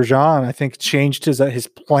 Romain Grosjean, I think, changed his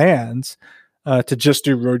plans to just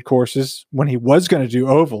do road courses when he was going to do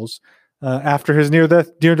ovals after his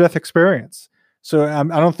near-death experience. So I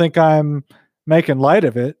don't think I'm making light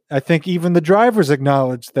of it. I think even the drivers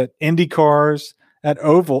acknowledge that Indy cars at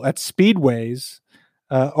speedways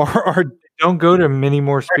are don't go to many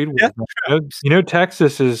more speedways.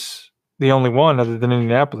 Texas is the only one other than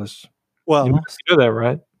Indianapolis. Well, you know that,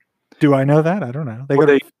 right? Do I know that? I don't know.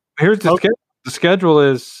 Here's the schedule. The schedule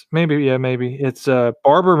is maybe it's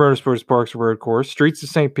Barber Motorsports Park's a road course. Streets of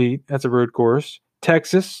St. Pete, that's a road course.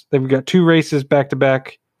 Texas, they've got 2 races back to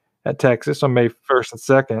back at Texas on May 1st and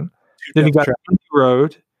 2nd. Then you got Indy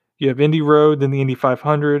Road. You have Indy Road, then the Indy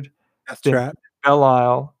 500. That's right. Belle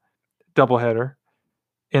Isle, doubleheader.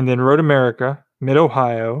 And then Road America,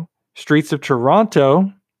 Mid-Ohio, Streets of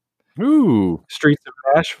Toronto, Streets of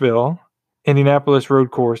Nashville, Indianapolis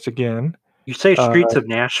Road Course again. You say Streets of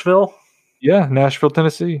Nashville? Yeah, Nashville,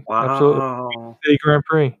 Tennessee. Wow. Absolutely. State Grand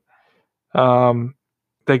Prix.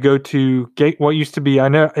 They go to what used to be, I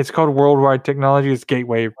know it's called Worldwide Technology. It's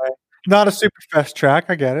Gateway. Not a super fast track.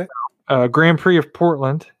 I get it. Grand Prix of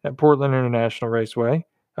Portland at Portland International Raceway.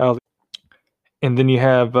 And then you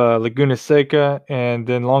have Laguna Seca and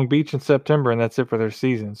then Long Beach in September, and that's it for their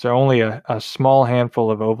season. So only a small handful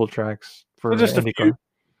of oval tracks for IndyCar.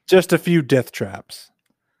 Just a few death traps.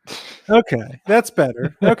 Okay, that's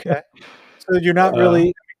better. Okay. So you're not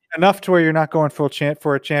really enough to where you're not going full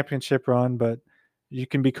for a championship run, but you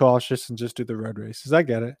can be cautious and just do the road races. I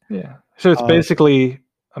get it. Yeah. So it's basically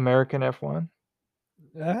American F1.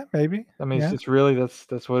 Maybe. I mean, it's really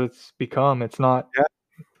that's what it's become. It's not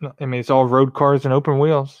I mean, it's all road cars and open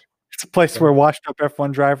wheels. It's a place where washed-up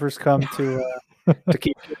F1 drivers come to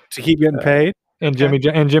keep getting paid. And Jimmy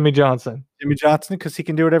Johnson. Jimmy Johnson, because he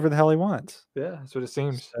can do whatever the hell he wants. Yeah, that's what it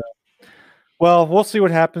seems. So, well, we'll see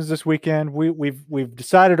what happens this weekend. We've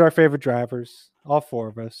decided our favorite drivers, all four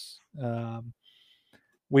of us.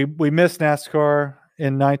 We missed NASCAR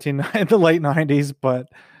in the late 90s, but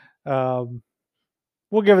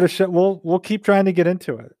we'll give it a shot. We'll keep trying to get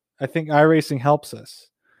into it. I think iRacing helps us.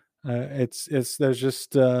 There's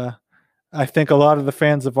just I think a lot of the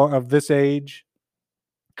fans of this age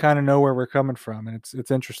kind of know where we're coming from, and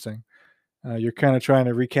it's interesting. You're kind of trying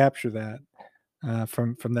to recapture that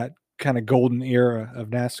from that kind of golden era of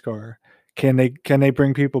NASCAR. Can they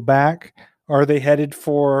bring people back? Are they headed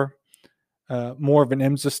for more of an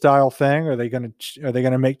IMSA style thing? Are they going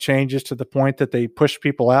to make changes to the point that they push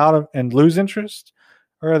people out and lose interest,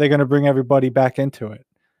 or are they going to bring everybody back into it?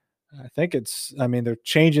 I think they're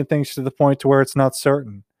changing things to the point to where it's not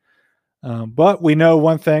certain. But we know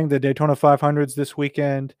one thing: the Daytona 500s this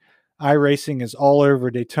weekend. iRacing is all over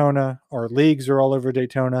Daytona. Our leagues are all over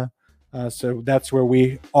Daytona. So that's where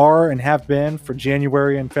we are and have been for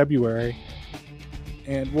January and February.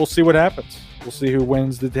 And we'll see what happens. We'll see who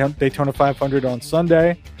wins the Daytona 500 on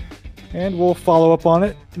Sunday. And we'll follow up on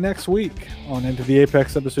it next week on Into the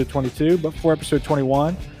Apex episode 22. But for episode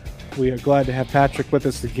 21, we are glad to have Patrick with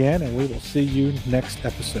us again, and we will see you next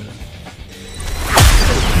episode.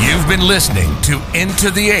 You've been listening to Into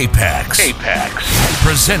the Apex,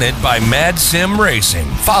 presented by Mad Sim Racing.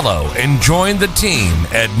 Follow and join the team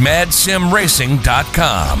at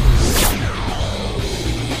madsimracing.com.